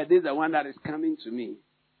 oh, yeah, this is the one that is coming to me.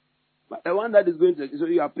 But the one that is going to, so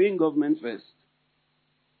you are paying government first.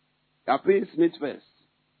 You are paying Smith first.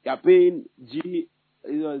 You are paying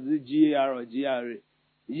GAR or GRA.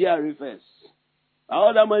 GRA first.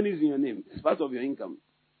 All that money is in your name. It's part of your income.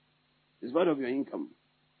 It's part of your income.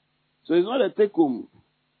 So it's not a take home.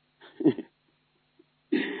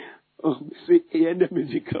 Oh, see, the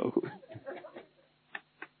medical.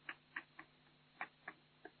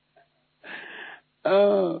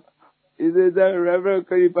 Oh, is it that Reverend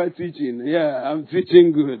Karipa teaching? Yeah, I'm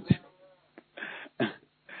teaching good.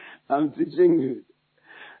 I'm teaching good.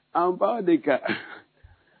 I'm Baudeka.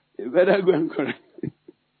 You better go and correct me.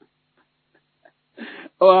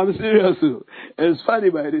 Oh, I'm serious. It's funny,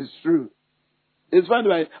 but it is true. It's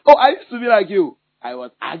funny, but I used to be like you. I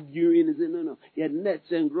was arguing and saying, no, he had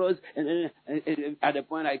nets and gross. And at the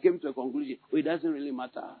point I came to a conclusion, it doesn't really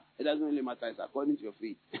matter. It doesn't really matter. It's according to your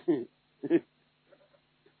faith.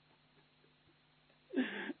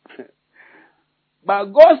 But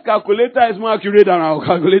God's calculator is more accurate than our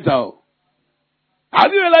calculator.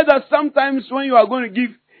 Have you realized that sometimes when you are going to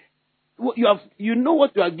give, you know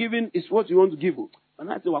what you are giving is what you want to give.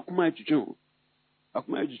 And I say, Wakuma Chuchu.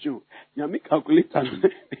 Wakuma Chuchu. You make calculator.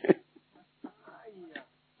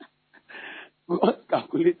 God's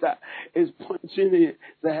calculator is punching it.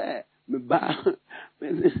 Say, I'm going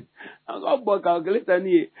to calculator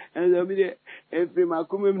here. And I'll be there.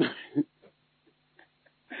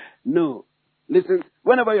 No. Listen,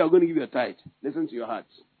 whenever you are going to give your tithe, listen to your heart.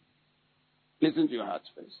 Listen to your heart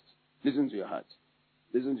first. Listen to your heart.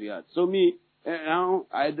 Listen to your heart. So me, now,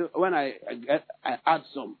 when I add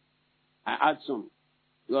some. I add some.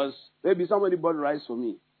 Because maybe somebody bought rice for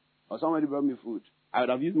me. Or somebody brought me food. I would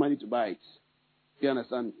have used money to buy it. You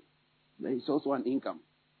understand? Then it's also an income.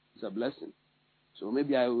 It's a blessing. So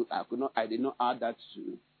maybe I did not add that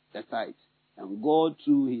to the tithe. And God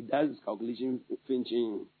too, He does His calculation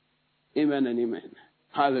finishing. Amen and amen.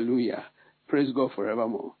 Hallelujah. Praise God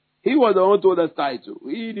forevermore. He was the one who told us tithe.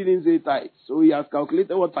 He didn't say tithe. So He has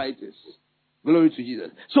calculated what tithe is. Glory to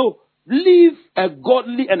Jesus. So Live a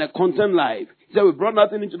godly and a content life. He said, we brought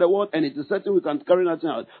nothing into the world, and it is certain we can carry nothing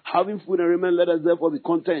out. Having food and raiment, let us therefore be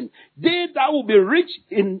content. They that will be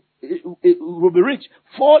rich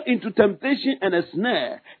fall into temptation and a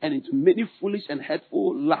snare, and into many foolish and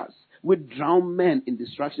hurtful lusts, which drown men in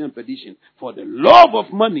destruction and perdition. For the love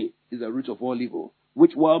of money is the root of all evil,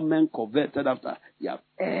 which while men coveted after, they have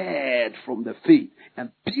erred from the faith,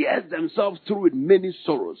 and pierced themselves through with many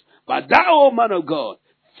sorrows. But thou, O man of God,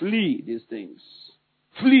 flee these things.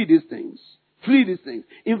 Flee these things. Flee these things.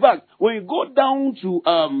 In fact, when you go down to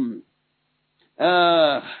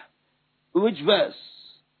which verse?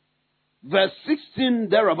 Verse 16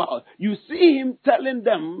 thereabout, you see him telling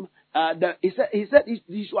them that he said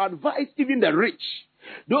he should advise even the rich.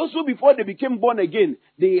 Those who before they became born again,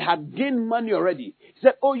 they had gained money already. He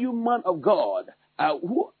said, oh, you man of God.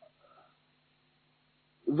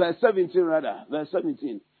 Verse 17 rather. Verse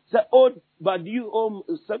 17. Said, oh, but you,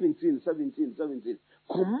 17.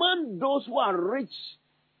 Command those who are rich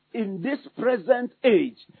in this present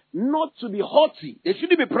age not to be haughty. They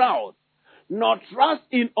shouldn't be proud, nor trust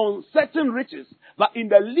in uncertain riches, but in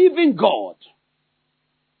the living God.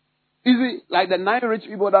 Is it like the 9 rich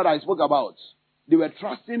people that I spoke about? They were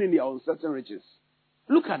trusting in their uncertain riches.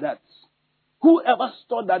 Look at that. Whoever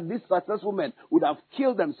thought that these successful men would have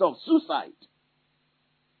killed themselves? Suicide.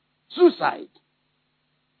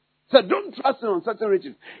 So don't trust in uncertain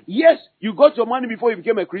riches. Yes, you got your money before you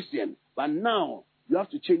became a Christian. But now, you have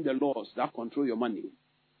to change the laws that control your money.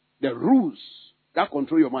 The rules that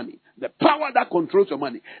control your money. The power that controls your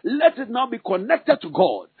money. Let it now be connected to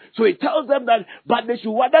God. So he tells them that, but they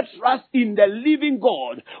should rather trust in the living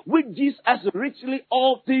God, which gives us richly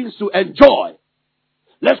all things to enjoy.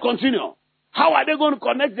 Let's continue. How are they going to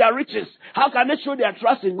connect their riches? How can they show their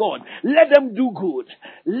trust in God? Let them do good.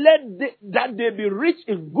 That they be rich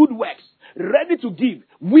in good works, ready to give,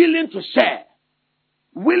 willing to share,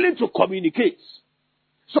 willing to communicate.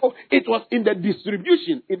 So it was in the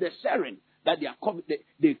distribution, in the sharing, that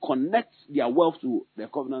they connect their wealth to the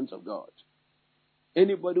covenants of God.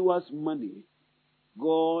 Anybody who has money,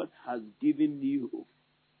 God has given you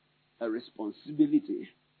a responsibility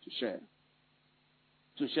to share.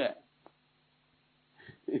 To share.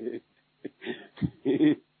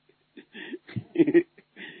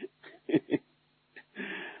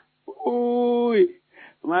 Oh,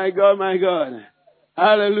 my God.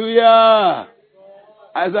 Hallelujah.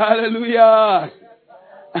 As hallelujah.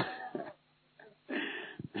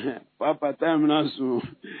 Papa, time now soon.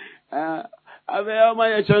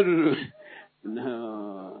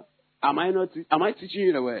 No. Am I teaching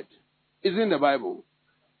you the word? It's in the Bible.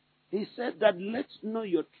 He said that let not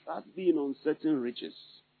your trust be in uncertain riches,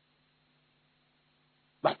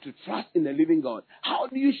 but to trust in the living God. How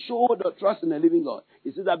do you show the trust in the living God?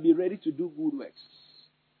 He said that be ready to do good works.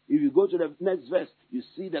 If you go to the next verse, you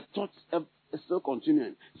see the thoughts are still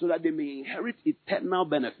continuing, so that they may inherit eternal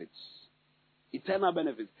benefits. Eternal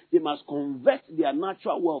benefits. They must convert their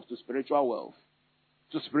natural wealth to spiritual wealth.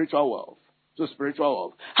 To spiritual wealth. To spiritual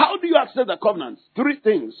wealth. How do you access the covenants? 3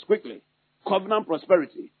 things, quickly. Covenant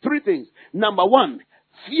prosperity. 3 things. Number 1,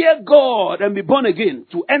 fear God and be born again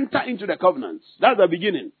to enter into the covenants. That's the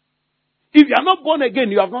beginning. If you are not born again,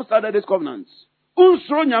 you have not started these covenants. So,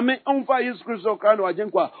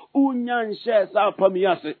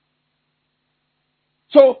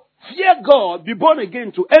 fear God, be born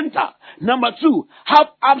again to enter. Number 2, have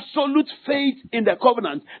absolute faith in the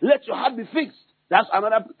covenant. Let your heart be fixed. That's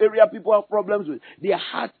another area people have problems with. Their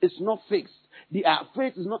heart is not fixed. Their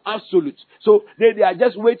faith is not absolute. So they are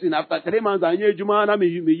just waiting after 3 months.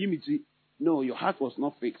 No, your heart was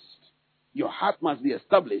not fixed. Your heart must be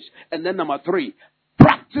established. And then number 3,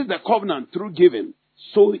 practice the covenant through giving.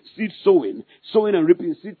 Seed sowing and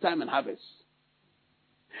reaping, seed time and harvest.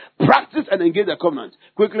 Practice and engage the covenant.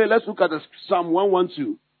 Quickly, let's look at Psalm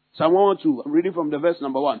 112. Psalm 112, I'm reading from the verse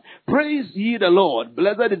number 1. Praise ye the Lord.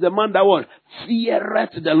 Blessed is the man that what?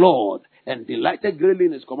 Feareth the Lord and delighted greatly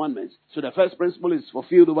in his commandments. So the first principle is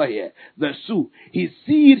fulfilled over here. Verse 2. His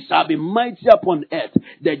seed shall be mighty upon earth.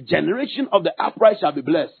 The generation of the upright shall be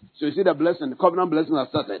blessed. So you see the blessing, the covenant blessing has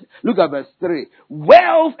started. Look at verse 3.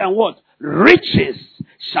 Wealth and what? Riches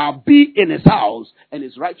shall be in his house, and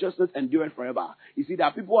his righteousness endureth forever. You see, there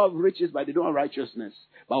are people who have riches, but they don't have righteousness.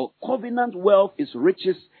 But covenant wealth is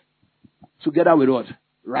riches together with what?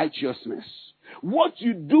 Righteousness. What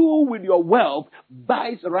you do with your wealth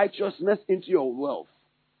buys righteousness into your wealth.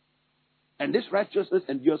 And this righteousness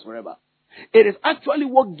endures forever. It is actually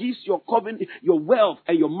what gives your covenant, your wealth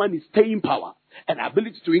and your money staying power and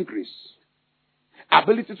ability to increase.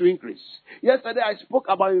 ability to increase. Yesterday I spoke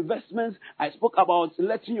about investments. I spoke about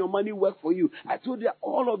letting your money work for you. I told you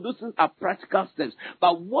all of those things are practical steps.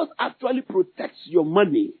 But what actually protects your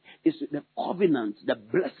money is the covenant, the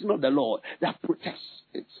blessing of the Lord that protects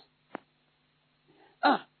it.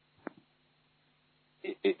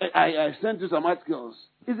 I sent you some articles.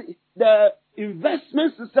 The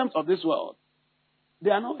investment systems of this world, they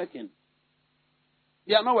are not working.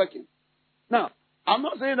 They are not working. Now, I'm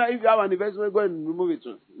not saying that if you have an investment, go and remove it.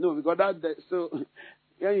 No, because so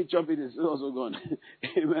when you chop it, it's also gone.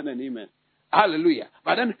 Amen and amen. Hallelujah.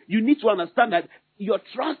 But then you need to understand that your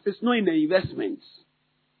trust is not in the investments.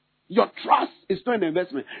 Your trust is not in the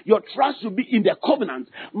investment. Your trust should be in the covenant.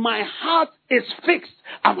 My heart is fixed.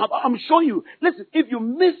 I'm showing you. Listen, if you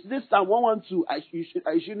miss this Psalm 112,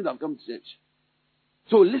 I shouldn't have come to church.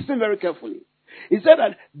 So listen very carefully. He said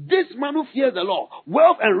that this man who fears the Lord,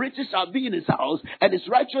 wealth and riches shall be in his house, and his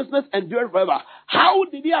righteousness endureth forever. How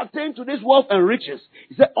did he attain to this wealth and riches?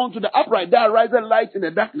 He said, unto the upright there ariseth light in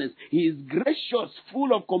the darkness. He is gracious,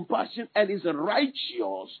 full of compassion, and is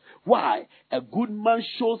righteous. Why? A good man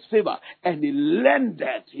shows favor, and he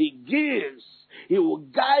lendeth, he gives. He will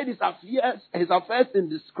guide his affairs in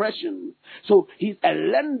discretion. So he's a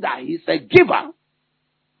lender, he's a giver.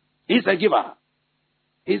 He's a giver.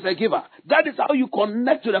 He's a giver. That is how you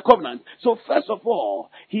connect to the covenant. So first of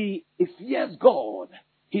all, he fears God.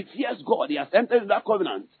 He fears God. He has entered into that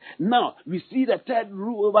covenant. Now, we see the third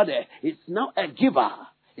rule over there. It's now a giver.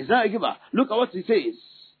 It's now a giver. Look at what he says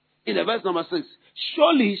in the verse number 6.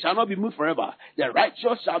 Surely he shall not be moved forever. The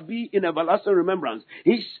righteous shall be in everlasting remembrance.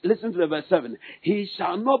 Listen to the verse 7. He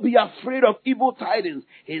shall not be afraid of evil tidings.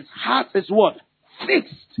 His heart is what?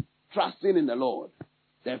 Fixed. Trusting in the Lord.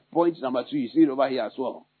 The point number 2, you see it over here as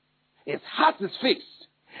well. His heart is fixed.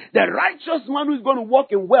 The righteous man who is going to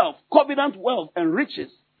walk in wealth, covenant wealth and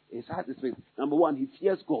riches, his heart is fixed. Number 1, he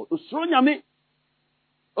fears God.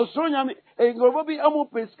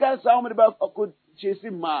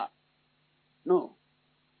 No.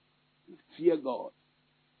 Fear God.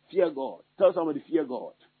 Fear God. Tell somebody, fear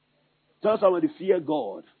God. Tell somebody, fear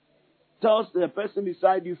God. Tell the person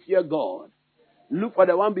beside you, fear God. Look for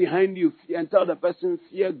the one behind you and tell the person,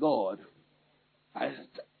 fear God.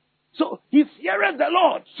 So he feareth the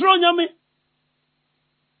Lord.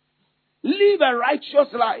 Live a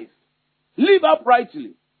righteous life. Live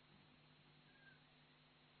uprightly.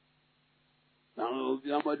 Now,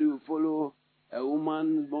 somebody will follow a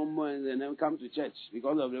woman, and then come to church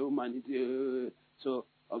because of the woman. So,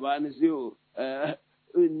 delete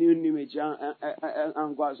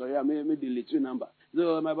your number.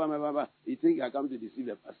 So, you think I come to deceive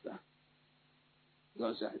the pastor?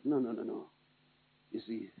 God said, no. You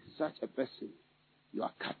see, such a person, you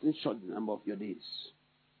are cutting short the number of your days.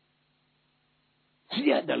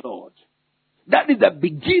 Fear the Lord. That is the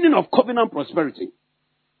beginning of covenant prosperity.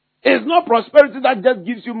 It's not prosperity that just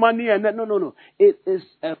gives you money and then, no. It is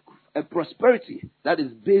a prosperity that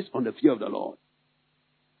is based on the fear of the Lord.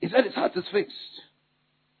 He said his heart is fixed.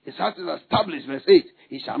 His heart is established. Verse 8.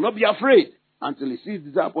 He shall not be afraid until he sees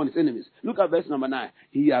desire upon his enemies. Look at verse number 9.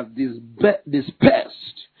 He has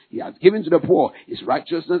dispersed. He has given to the poor. His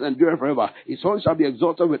righteousness endureth forever. His son shall be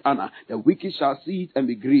exalted with honor. The wicked shall see it and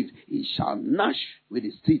be grieved. He shall gnash with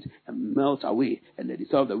his teeth and melt away, and the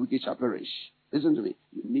desire of the wicked shall perish. Listen to me.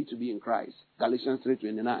 You need to be in Christ. Galatians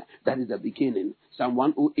 3:29. That is the beginning. Psalm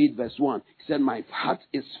 108 verse 1. He said, my heart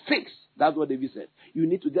is fixed. That's what David said. You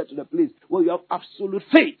need to get to the place where you have absolute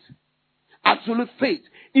faith. Absolute faith.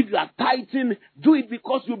 If you are tithing, do it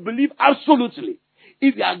because you believe absolutely.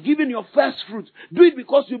 If you are giving your first fruit, do it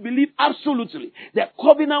because you believe absolutely. The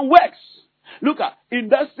covenant works. Look at, in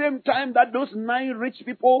that same time that those 9 rich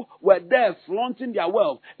people were there flaunting their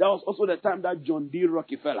wealth, that was also the time that John D.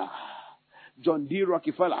 Rockefeller,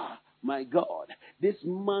 my God, this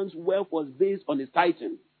man's wealth was based on his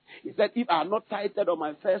tithing. He said, if I had not tithed on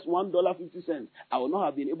my first $1.50, I would not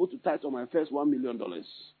have been able to tithe on my first $1 million.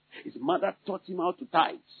 His mother taught him how to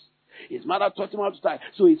tithe.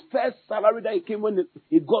 So his first salary that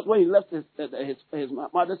he got when he left his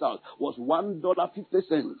mother's house was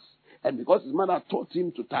 $1.50. And because his mother taught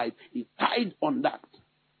him to tithe, he tithed on that.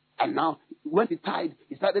 And now, when he tithed,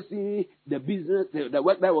 he started seeing the business, the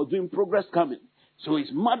work that he was doing, progress coming. So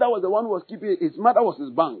his mother was the one who was keeping, his mother was his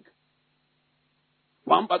bank.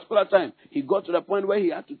 One particular time, he got to the point where he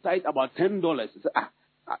had to tithe about $10. He said,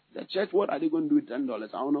 the church, what are they going to do with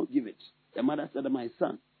 $10? I will not give it. The mother said, my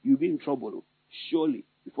son, you'll be in trouble. Surely,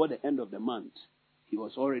 before the end of the month, he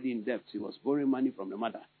was already in debt. He was borrowing money from the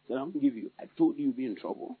mother. He said, I won't give you. I told you you'll be in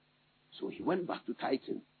trouble. So he went back to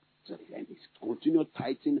tithing. So, and he's continued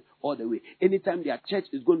tithing all the way. Anytime their church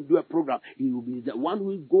is going to do a program, he will be the one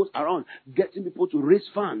who goes around getting people to raise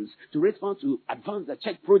funds to advance the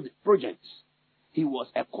church projects. He was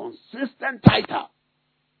a consistent tither.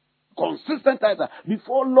 Consistent tither.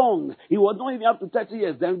 Before long, he was not even up to 30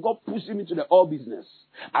 years. Then God pushed him into the oil business.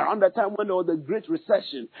 Around the time when there was the Great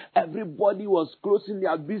Recession, everybody was closing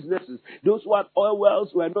their businesses. Those who had oil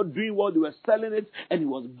wells were not doing well. They were selling it, and he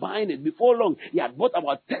was buying it. Before long, he had bought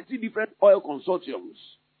about 30 different oil consortiums.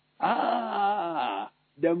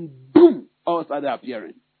 Then boom, oil started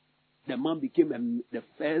appearing. The man became the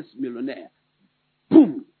first millionaire.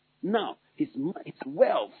 Boom. Now, his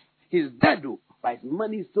wealth, his dead, but his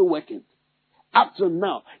money is still working. Up to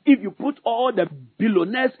now, if you put all the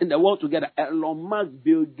billionaires in the world together, Elon Musk,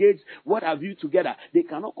 Bill Gates, what have you together, they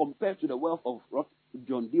cannot compare to the wealth of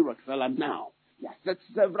John D. Rockefeller now. He has set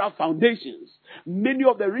several foundations. Many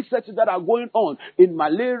of the researches that are going on in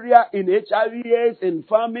malaria, in HIV/AIDS, in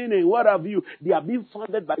farming, and what have you, they are being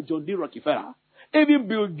funded by John D. Rockefeller. Even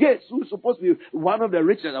Bill Gates, who's supposed to be one of the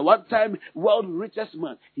richest, at one time, world richest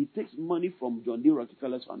man, he takes money from John D.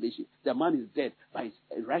 Rockefeller's foundation. The man is dead by his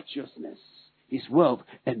righteousness. His wealth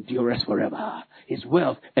endures forever. His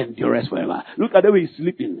wealth endures forever. Look at the way he's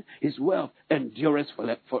sleeping. His wealth endures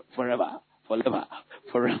forever. Forever.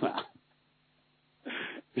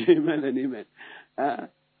 Amen and amen.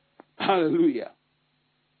 Hallelujah.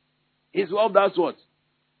 His wealth does what?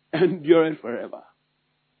 Endures forever.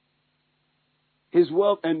 His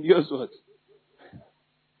wealth endures what?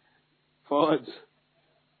 For what?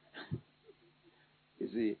 You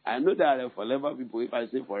see, I know that there are forever people. If I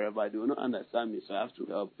say forever, they will not understand me, so I have to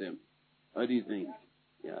help them. What do you think?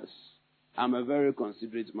 Yes. I'm a very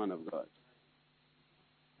considerate man of God.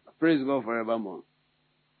 Praise God forevermore.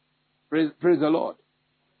 Praise the Lord.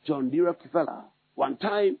 John D. Rockefeller. One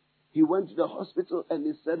time, he went to the hospital and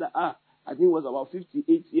he said, I think it was about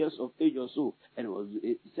 58 years of age or so. And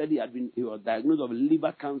he said he was diagnosed with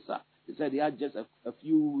liver cancer. He said he had just a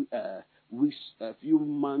few weeks, a few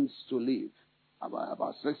months to live.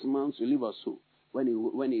 About 6 months to live or so. When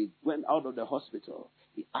he went out of the hospital,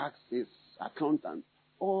 he asked his accountant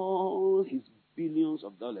all his billions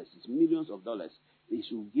of dollars, his millions of dollars, they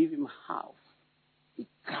should give him half. He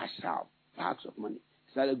cashed out bags of money.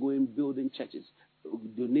 He started going building churches,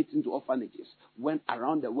 donating to orphanages, went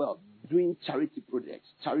around the world doing charity projects.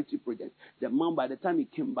 The man, by the time he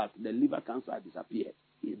came back, the liver cancer had disappeared.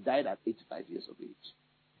 He died at 85 years of age.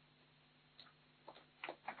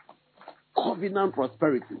 Covenant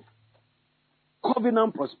prosperity.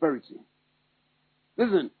 Covenant prosperity.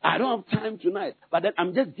 Listen, I don't have time tonight, but then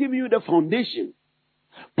I'm just giving you the foundation.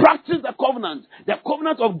 Practice the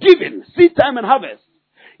covenant of giving, seed time and harvest.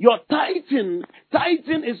 Your tithing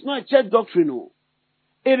is not a church doctrine. No.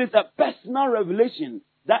 It is a personal revelation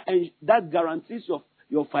that guarantees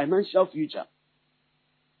your financial future.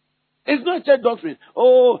 It's not a church doctrine.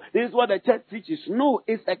 Oh, this is what the church teaches. No,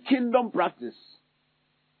 it's a kingdom practice.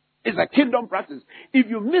 It's a kingdom practice. If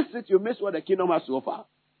you miss it, you miss what the kingdom has to offer.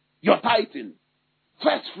 Your tithing.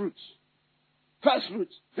 First fruits. First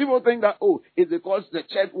fruits. People think that, it's because the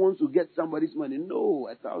church wants to get somebody's money. No,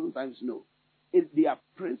 1,000 times no. They are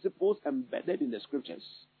principles embedded in the scriptures.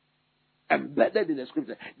 Embedded in the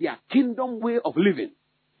scriptures. They are kingdom way of living.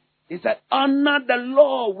 He said, honor the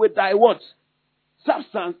Lord with thy what?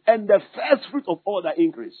 Substance and the first fruit of all thy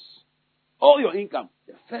increase. All your income.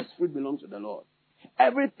 The first fruit belongs to the Lord.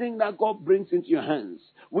 Everything that God brings into your hands,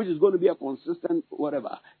 which is going to be a consistent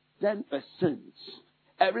whatever, 10%.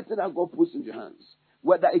 Everything that God puts into your hands,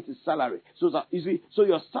 whether it is salary. So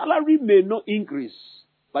your salary may not increase,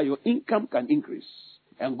 but your income can increase.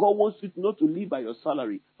 And God wants you not to live by your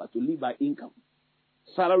salary, but to live by income.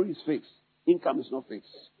 Salary is fixed. Income is not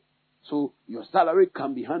fixed. So your salary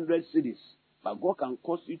can be 100 cedis, but God can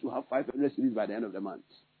cause you to have 500 cedis by the end of the month.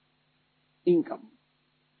 Income.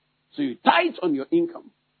 So you tithe on your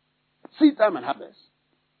income. Seed time and harvest.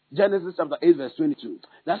 Genesis chapter 8 verse 22.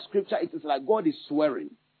 That scripture, it is like God is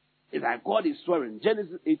swearing. It's like God is swearing.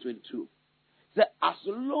 Genesis 8:22. It says, as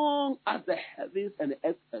long as the heavens and the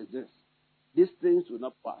earth exist, these things will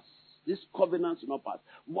not pass. These covenants will not pass.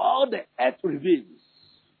 While the earth remains.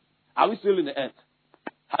 Are we still in the earth?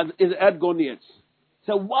 Is the earth gone yet?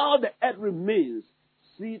 So while the earth remains,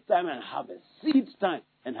 seed time and harvest. Seed time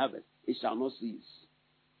and harvest. It shall not cease.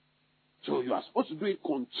 So you are supposed to do it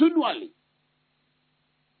continually.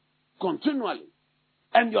 Continually.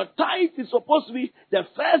 And your tithe is supposed to be the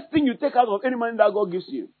first thing you take out of any money that God gives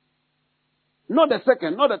you. Not the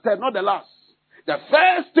second, not the third, not the last. The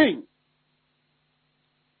first thing.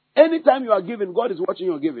 Anytime you are giving, God is watching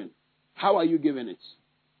your giving. How are you giving it?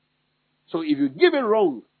 So if you give it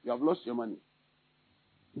wrong, You have lost your money.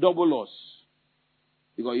 Double loss.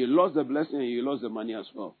 Because you lost the blessing and you lost the money as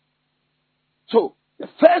well. So, the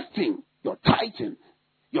first thing, your tithing.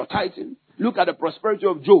 Your tithing. Look at the prosperity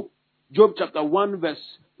of Job. Job chapter 1 verse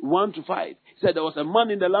 1 to 5. He said there was a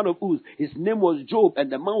man in the land of Uz. His name was Job,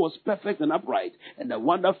 and the man was perfect and upright. And the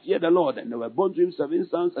one that feared the Lord, and there were born to him 7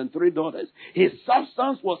 sons and 3 daughters. His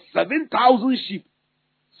substance was 7,000 sheep.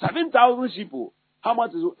 7,000 sheep. How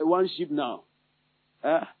much is one sheep now?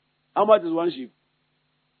 How much is one sheep?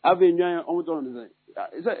 A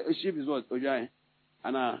sheep is what?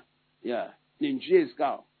 And yeah, is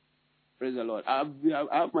cow. Praise the Lord. I'm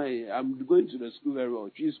going to the school very well.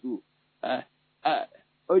 Tree school.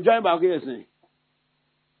 Join back here saying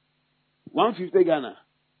 150 Ghana.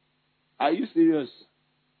 Are you serious?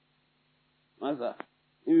 Master,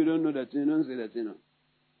 if you don't know that thing, don't say that thing.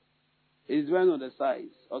 It's depends on the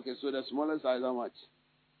size. Okay, so the smaller size, how much?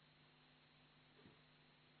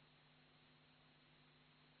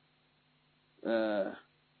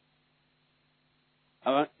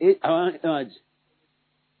 How much?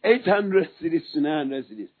 800 cities to 900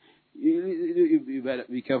 cities. You better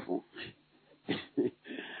be careful.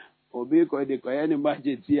 Amen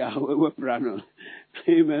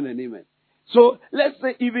and amen. So let's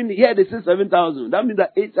say even here they say 7,000. That means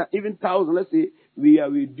that 1,000. Let's say we are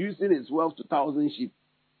reducing its wealth to 1,000 sheep.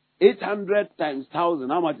 800 times 1,000.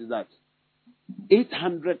 How much is that?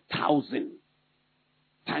 800,000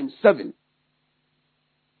 times 7.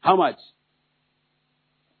 How much?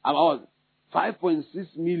 About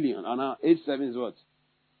 5.6 million. And now 87 is what?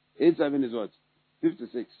 87 is what?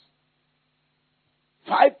 56.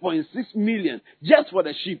 5.6 million just for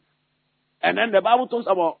the sheep. And then the Bible talks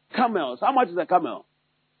about camels. How much is a camel?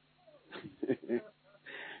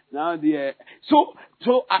 Now can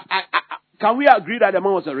we agree that the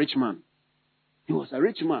man was a rich man? He was a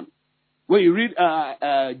rich man. When you read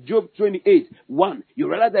Job 28:1, you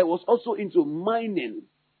realize that he was also into mining.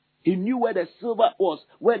 He knew where the silver was,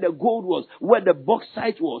 where the gold was, where the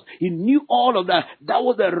bauxite was. He knew all of that. That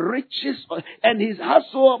was the richest, and he had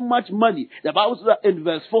so much money. The Bible says that in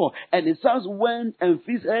verse 4, and his sons went and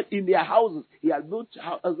feasted in their houses. He had built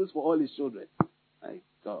houses for all his children. My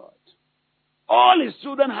God. All his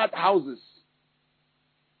children had houses.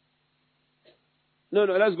 No,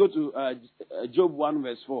 let's go to Job 1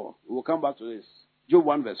 verse 4. We'll come back to this. Job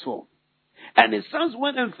 1 verse 4. And his sons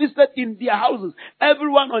went and feasted in their houses,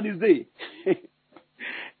 everyone on his day.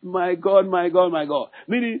 My God, my God, my God.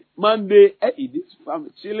 Meaning, Monday, this family,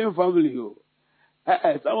 chilling family.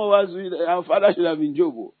 Some of us, our father should have been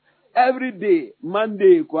Job. Every day,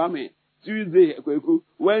 Monday, Kwame. Tuesday, Kweku.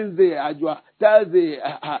 Wednesday, Ajwa. Thursday,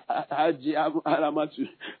 Haji Alamatu.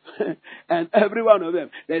 And every one of them,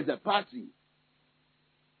 there's a party.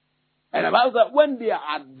 And about that, when they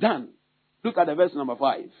are done, look at the verse number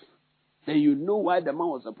 5. Then you know why the man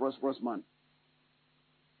was a prosperous man.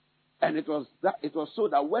 And it was so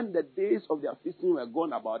that when the days of their feasting were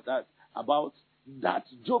gone about that,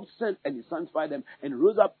 Job sent and he sanctified them and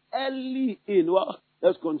rose up early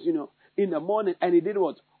let's continue, in the morning, and he did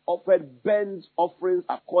what? Offered burnt offerings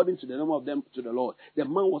according to the number of them to the Lord. The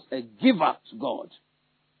man was a giver to God.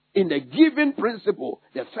 In the giving principle,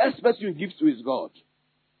 the first person you give to is God.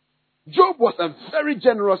 Job was a very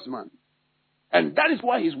generous man. And that is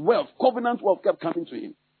why his wealth, covenant wealth, kept coming to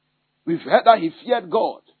him. We've heard that he feared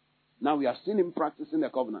God. Now we have seen him practicing the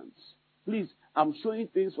covenants. Please, I'm showing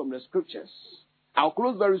things from the scriptures. I'll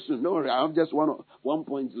close very soon. Don't worry, I have just one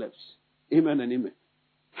point left. Amen and amen.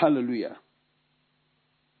 Hallelujah.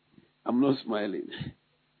 I'm not smiling.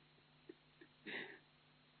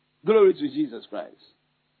 Glory to Jesus Christ.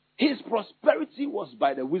 His prosperity was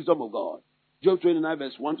by the wisdom of God. Job 29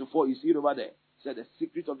 verse 1 to 4, you see it over there. Said the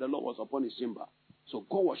secret of the Lord was upon his chamber. So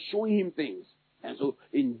God was showing him things. And so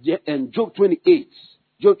in Job 28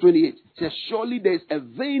 says, surely there is a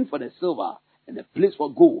vein for the silver and a place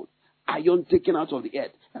for gold, iron taken out of the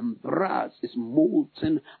earth, and brass is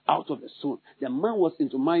molten out of the stone. The man was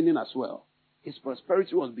into mining as well. His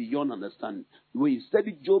prosperity was beyond understanding. When you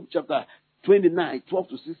study Job chapter 29, 12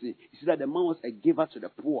 to 16, you see that the man was a giver to the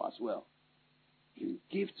poor as well. He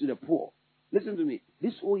gave to the poor. Listen to me.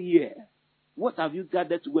 This whole year, what have you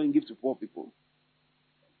gathered to go and give to poor people?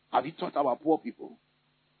 Have you thought about poor people?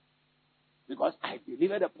 Because I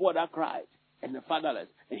delivered the poor that cried, and the fatherless,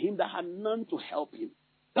 and him that had none to help him.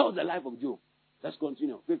 That was the life of Job. Let's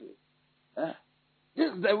continue quickly.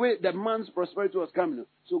 This is the way the man's prosperity was coming.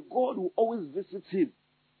 So God will always visit him.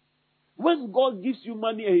 When God gives you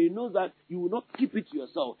money and he knows that you will not keep it to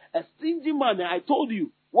yourself, a stingy man, and I told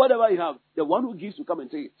you, whatever you have, the one who gives will come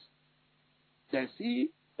and take it. Then see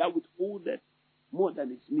that withholdeth more than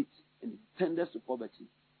his meat and tenders to poverty.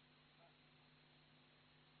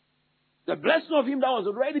 The blessing of him that was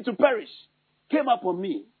ready to perish came upon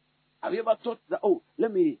me. Have you ever thought that, oh,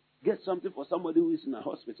 let me get something for somebody who is in a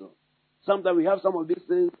hospital? Sometimes we have some of these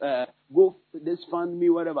things, go this fund me,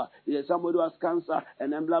 whatever. There's somebody who has cancer,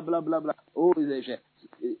 and then blah, blah, blah, blah. Oh, there's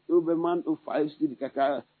a man who 5 city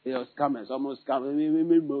kaka, scammers, almost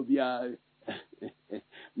scammers.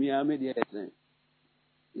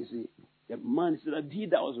 You see, the man said that he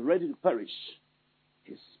that was ready to perish,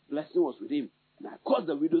 his blessing was with him. And I caused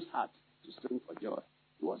the widow's heart to sing for joy.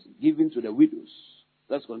 It was given to the widows.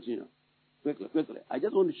 Let's continue. Quickly. I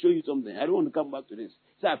just want to show you something. I don't want to come back to this.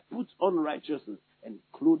 So I put on righteousness and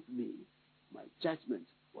clothed me. My judgment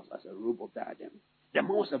was as a robe of diadem. The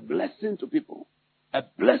man was a blessing to people. A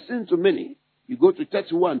blessing to many. You go to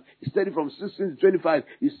 31, you study from 16 to 25,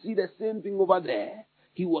 you see the same thing over there.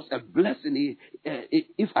 He was a blessing.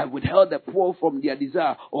 If I withheld the poor from their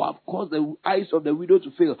desire, or I've caused the eyes of the widow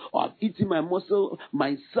to fail, or I've eaten my muscle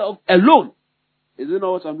myself alone. Isn't that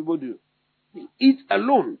what some people do? They eat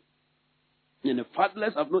alone. And the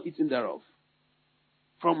fatless have not eaten thereof.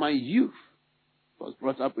 From my youth was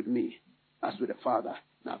brought up with me, as with a father,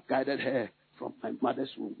 and I've guided her from my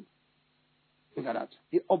mother's womb. Look at that.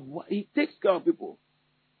 He takes care of people.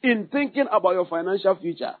 In thinking about your financial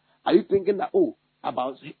future, are you thinking that,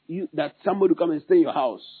 about you, that somebody will come and stay in your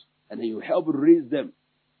house, and then you help raise them,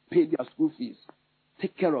 pay their school fees,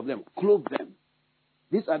 take care of them, clothe them?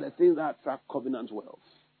 These are the things that attract covenant wealth.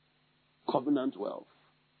 Covenant wealth.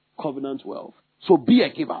 Covenant wealth. So be a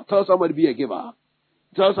giver. Tell somebody be a giver.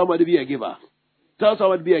 Tell somebody be a giver. Tell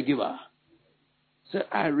somebody be a giver. Say,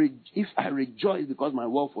 if I rejoice because my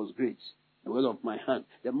wealth was great, the wealth of my hand.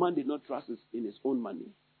 The man did not trust in his own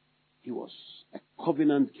money. He was a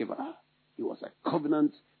covenant giver. He was a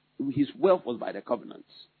covenant. His wealth was by the covenant.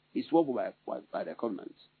 His wealth was by the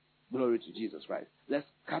covenant. Glory to Jesus Christ. Let's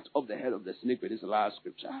cut off the head of the snake with this last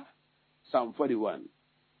scripture. Psalm 41,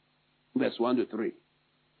 verse 1 to 3.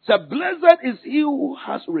 So blessed is he who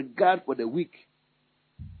has regard for the weak,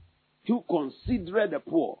 who considereth the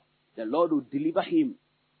poor. The Lord will deliver him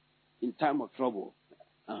in time of trouble.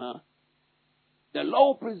 The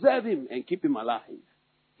Lord will preserve him and keep him alive.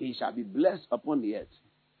 He shall be blessed upon the earth,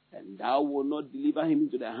 and thou wilt not deliver him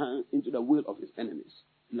into the will of his enemies.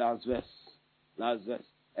 Last verse.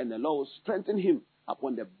 And the Lord will strengthen him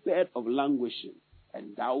upon the bed of languishing,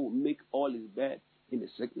 and thou will make all his bed in the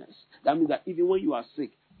sickness. That means that even when you are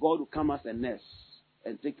sick, God will come as a nurse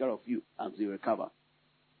and take care of you until you recover.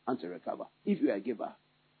 If you are a giver.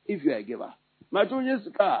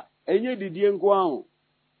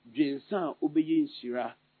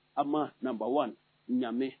 Number one,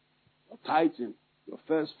 nyame, your tithing, your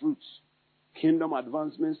first fruits, kingdom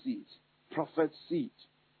advancement seeds, prophet seed.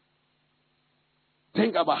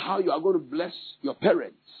 Think about how you are going to bless your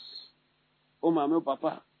parents. Oh, mama,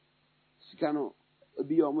 papa, sikano,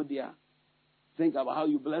 be your media. Think about how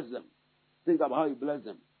you bless them.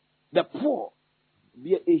 The poor,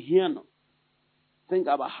 be a hiano. Think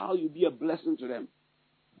about how you be a blessing to them.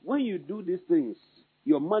 When you do these things,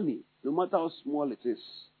 your money, no matter how small it is,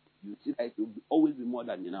 you see that it will always be more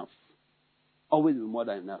than enough. Always be more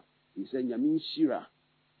than enough. He said, Yamin Shira,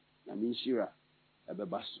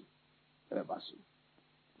 Ebebasu.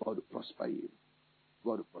 God will prosper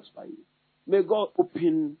you. May God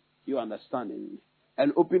open your understanding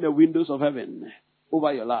and open the windows of heaven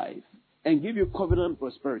over your life and give you covenant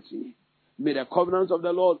prosperity. May the covenants of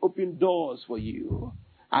the Lord open doors for you.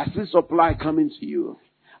 I see supply coming to you.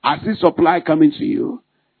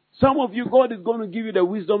 Some of you, God is going to give you the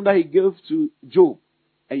wisdom that he gave to Job.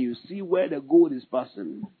 And you see where the gold is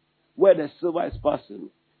passing, where the silver is passing,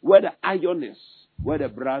 where the iron is, where the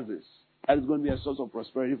brass is. That is going to be a source of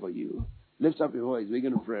prosperity for you. Lift up your voice. We're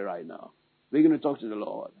going to pray right now. We're going to talk to the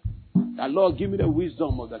Lord. That Lord, give me the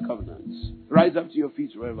wisdom of the covenants. Rise up to your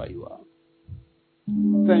feet wherever you are.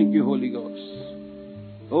 Thank you, Holy Ghost.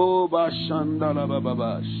 Oh, Bashandala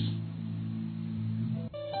Bababash.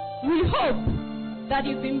 We hope that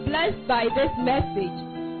you've been blessed by this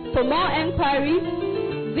message. For more enquiries,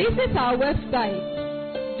 visit our website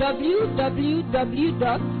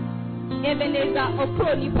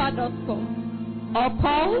www.ebenezerokronipa.com or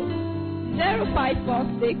call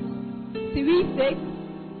 0546 36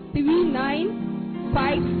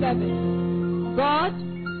 3957. God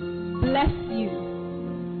bless you.